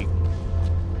would be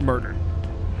murdered.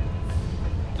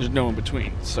 There's no in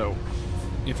between. So,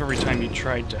 if every time you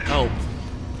tried to help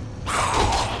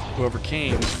whoever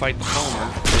came fight the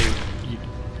Falmer,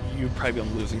 you'd probably be on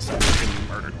the losing side of getting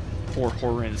murdered or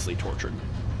horrendously tortured.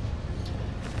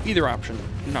 Either option,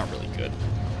 not really good,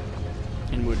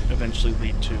 and would eventually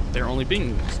lead to there only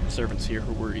being servants here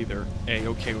who were either A,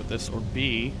 okay with this, or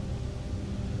B,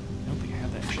 I don't think I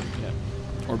have that shit yet,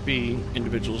 or B,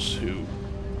 individuals who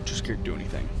are too scared to do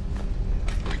anything.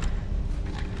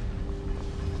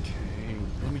 Okay,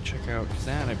 let me check out, because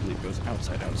that I believe goes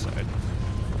outside.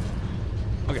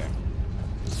 Okay,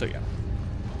 so yeah.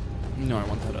 No, I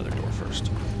want that other door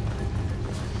first.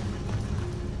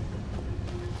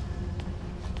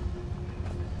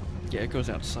 Yeah, it goes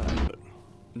outside, but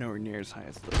nowhere near as high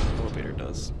as the elevator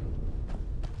does.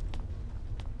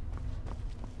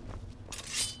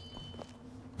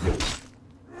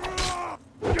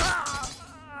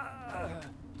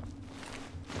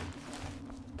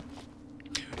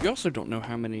 You also don't know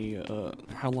how many,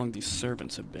 how long these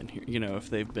servants have been here. You know, if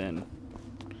they've been,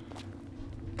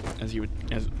 as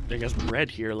I guess bred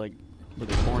here, like, were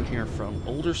they born here from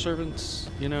older servants,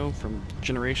 you know, from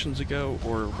generations ago,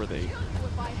 or were they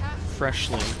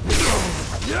freshly?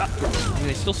 I mean,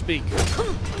 they still speak,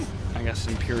 I guess,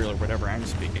 Imperial or whatever I'm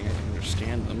speaking. I can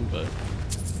understand them, but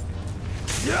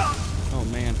oh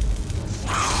man,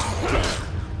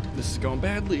 this is going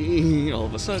badly. All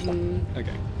of a sudden,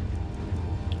 okay.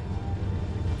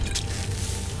 Let's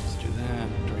do that.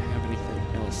 Do I have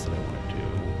anything else that I want to do?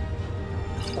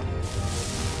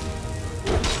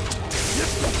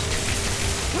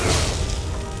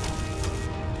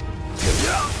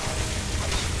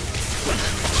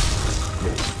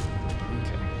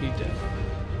 Okay, he dead.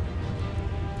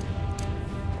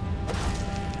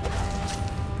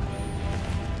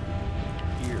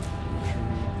 Here.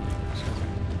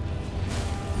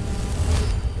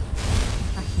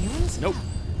 A healing spell? Nope.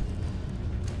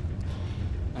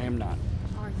 I am not.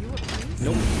 Are you a priest?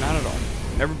 Nope, not at all.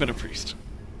 Never been a priest.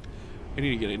 I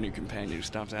need to get a new companion who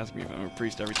stops asking me if I'm a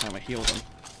priest every time I heal them.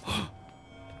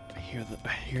 I hear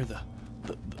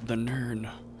the Nern.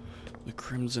 The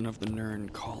crimson of the Nern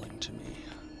calling to me.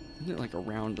 Isn't it like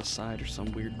around the side or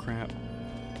some weird crap?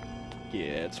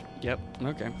 Yeah, it's... Yep,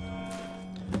 okay.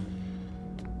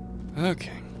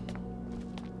 Okay.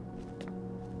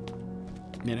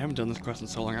 Man, I haven't done this quest in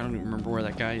so long, I don't even remember where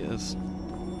that guy is.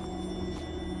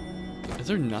 Is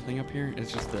there nothing up here?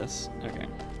 It's just this? Okay.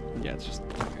 Yeah, it's just...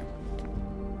 Okay.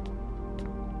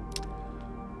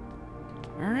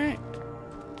 Alright.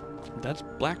 That's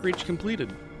blackreach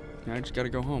completed. Now I just gotta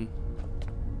go home.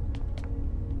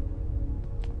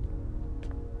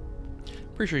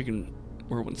 Pretty sure you can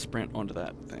whirlwind sprint onto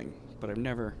that thing, but I've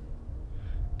never...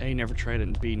 A, never tried it,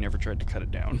 and B, never tried to cut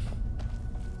it down.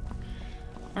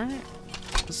 Alright.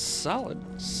 Solid.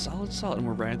 Solid, solid. And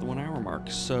we're right at the 1 hour mark,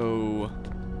 so...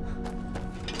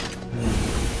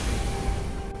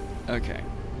 Okay.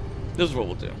 This is what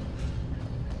we'll do.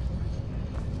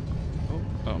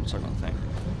 Oh, I'm talking about the thing.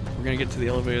 We're gonna get to the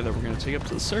elevator that we're gonna take up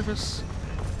to the surface,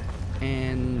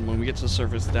 and when we get to the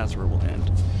surface, that's where we'll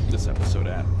end this episode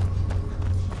at.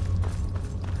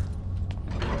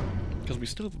 Because we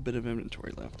still have a bit of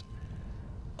inventory left.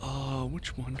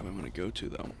 Which one do I want to go to,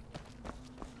 though?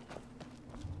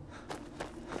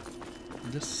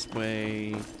 This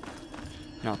way...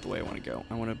 Not the way I want to go.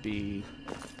 I want to be...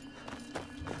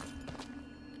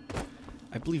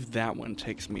 I believe that one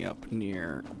takes me up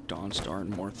near Dawnstar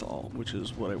and Morthal, which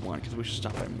is what I want, because we should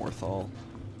stop by Morthal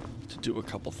to do a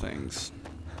couple things.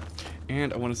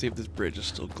 And I want to see if this bridge is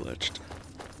still glitched.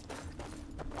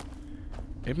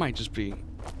 It might just be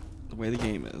the way the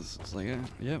game is. It's like,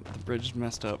 yeah, the bridge is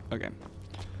messed up. Okay.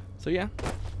 So yeah,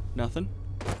 nothing.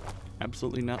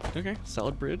 Absolutely not. Okay,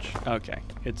 solid bridge. Okay,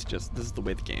 it's just, this is the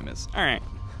way the game is. Alright.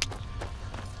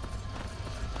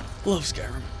 Love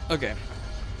Skyrim. Okay.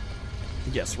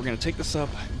 Yes, we're gonna take this up,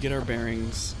 get our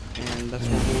bearings, and that's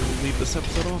where we'll leave this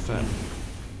episode off at.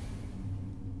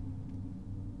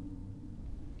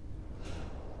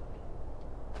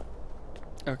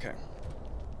 Okay.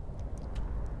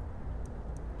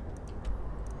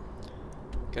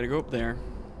 Gotta go up there.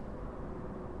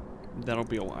 That'll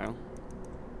be a while.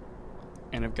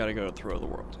 And I've gotta go to Throw the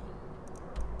World.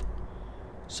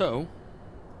 So,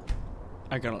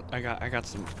 I got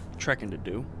some trekking to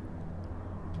do.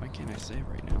 Why can't I save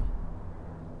right now?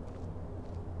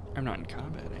 I'm not in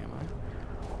combat, am I?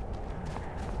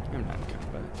 I'm not in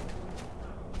combat.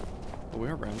 But we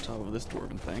are right on top of this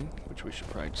dwarven thing, which we should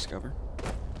probably discover.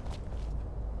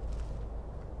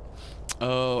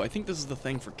 Oh, I think this is the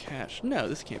thing for cash. No,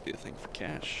 this can't be the thing for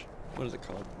cash. What is it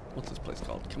called? What's this place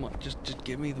called? Come on, just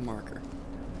give me the marker.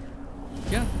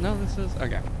 Yeah, no, this is...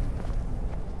 Okay.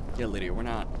 Yeah, Lydia, we're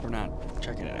not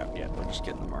checking it out yet. We're just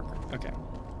getting the marker. Okay.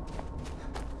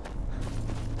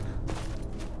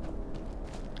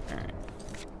 Alright.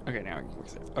 Okay, now I can quick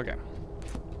save. Okay.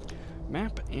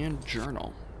 Map and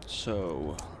journal.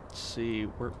 So, let's see,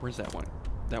 where's that one?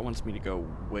 That wants me to go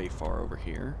way far over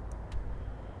here.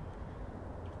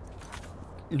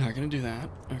 You're not gonna do that.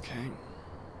 Okay.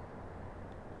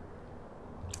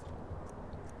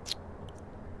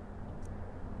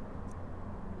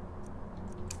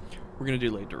 We're gonna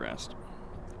do Laid to Rest.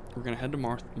 We're gonna head to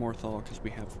Morthal because we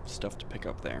have stuff to pick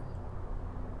up there.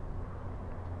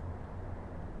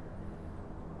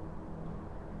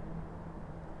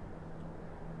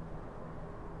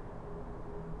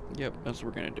 Yep, that's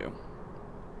what we're gonna do.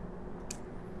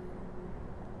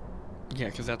 Yeah,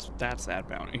 because that's that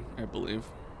bounty, I believe.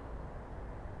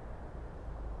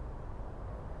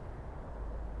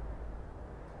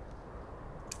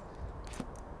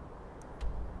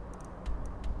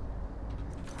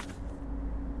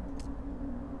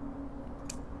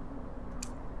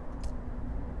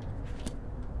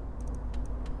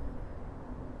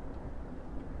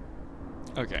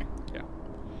 Okay, yeah.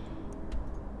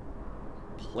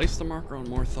 Place the marker on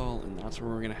Morthal, and that's where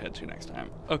we're gonna head to next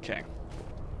time. Okay.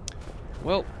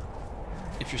 Well,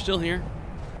 if you're still here,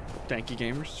 thank you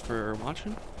gamers for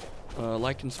watching.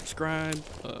 Like and subscribe,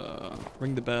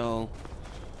 ring the bell,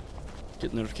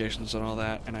 get notifications and all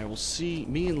that, and I will see,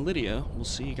 me and Lydia will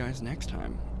see you guys next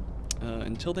time.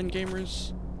 Until then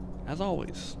gamers, as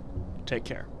always, take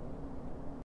care.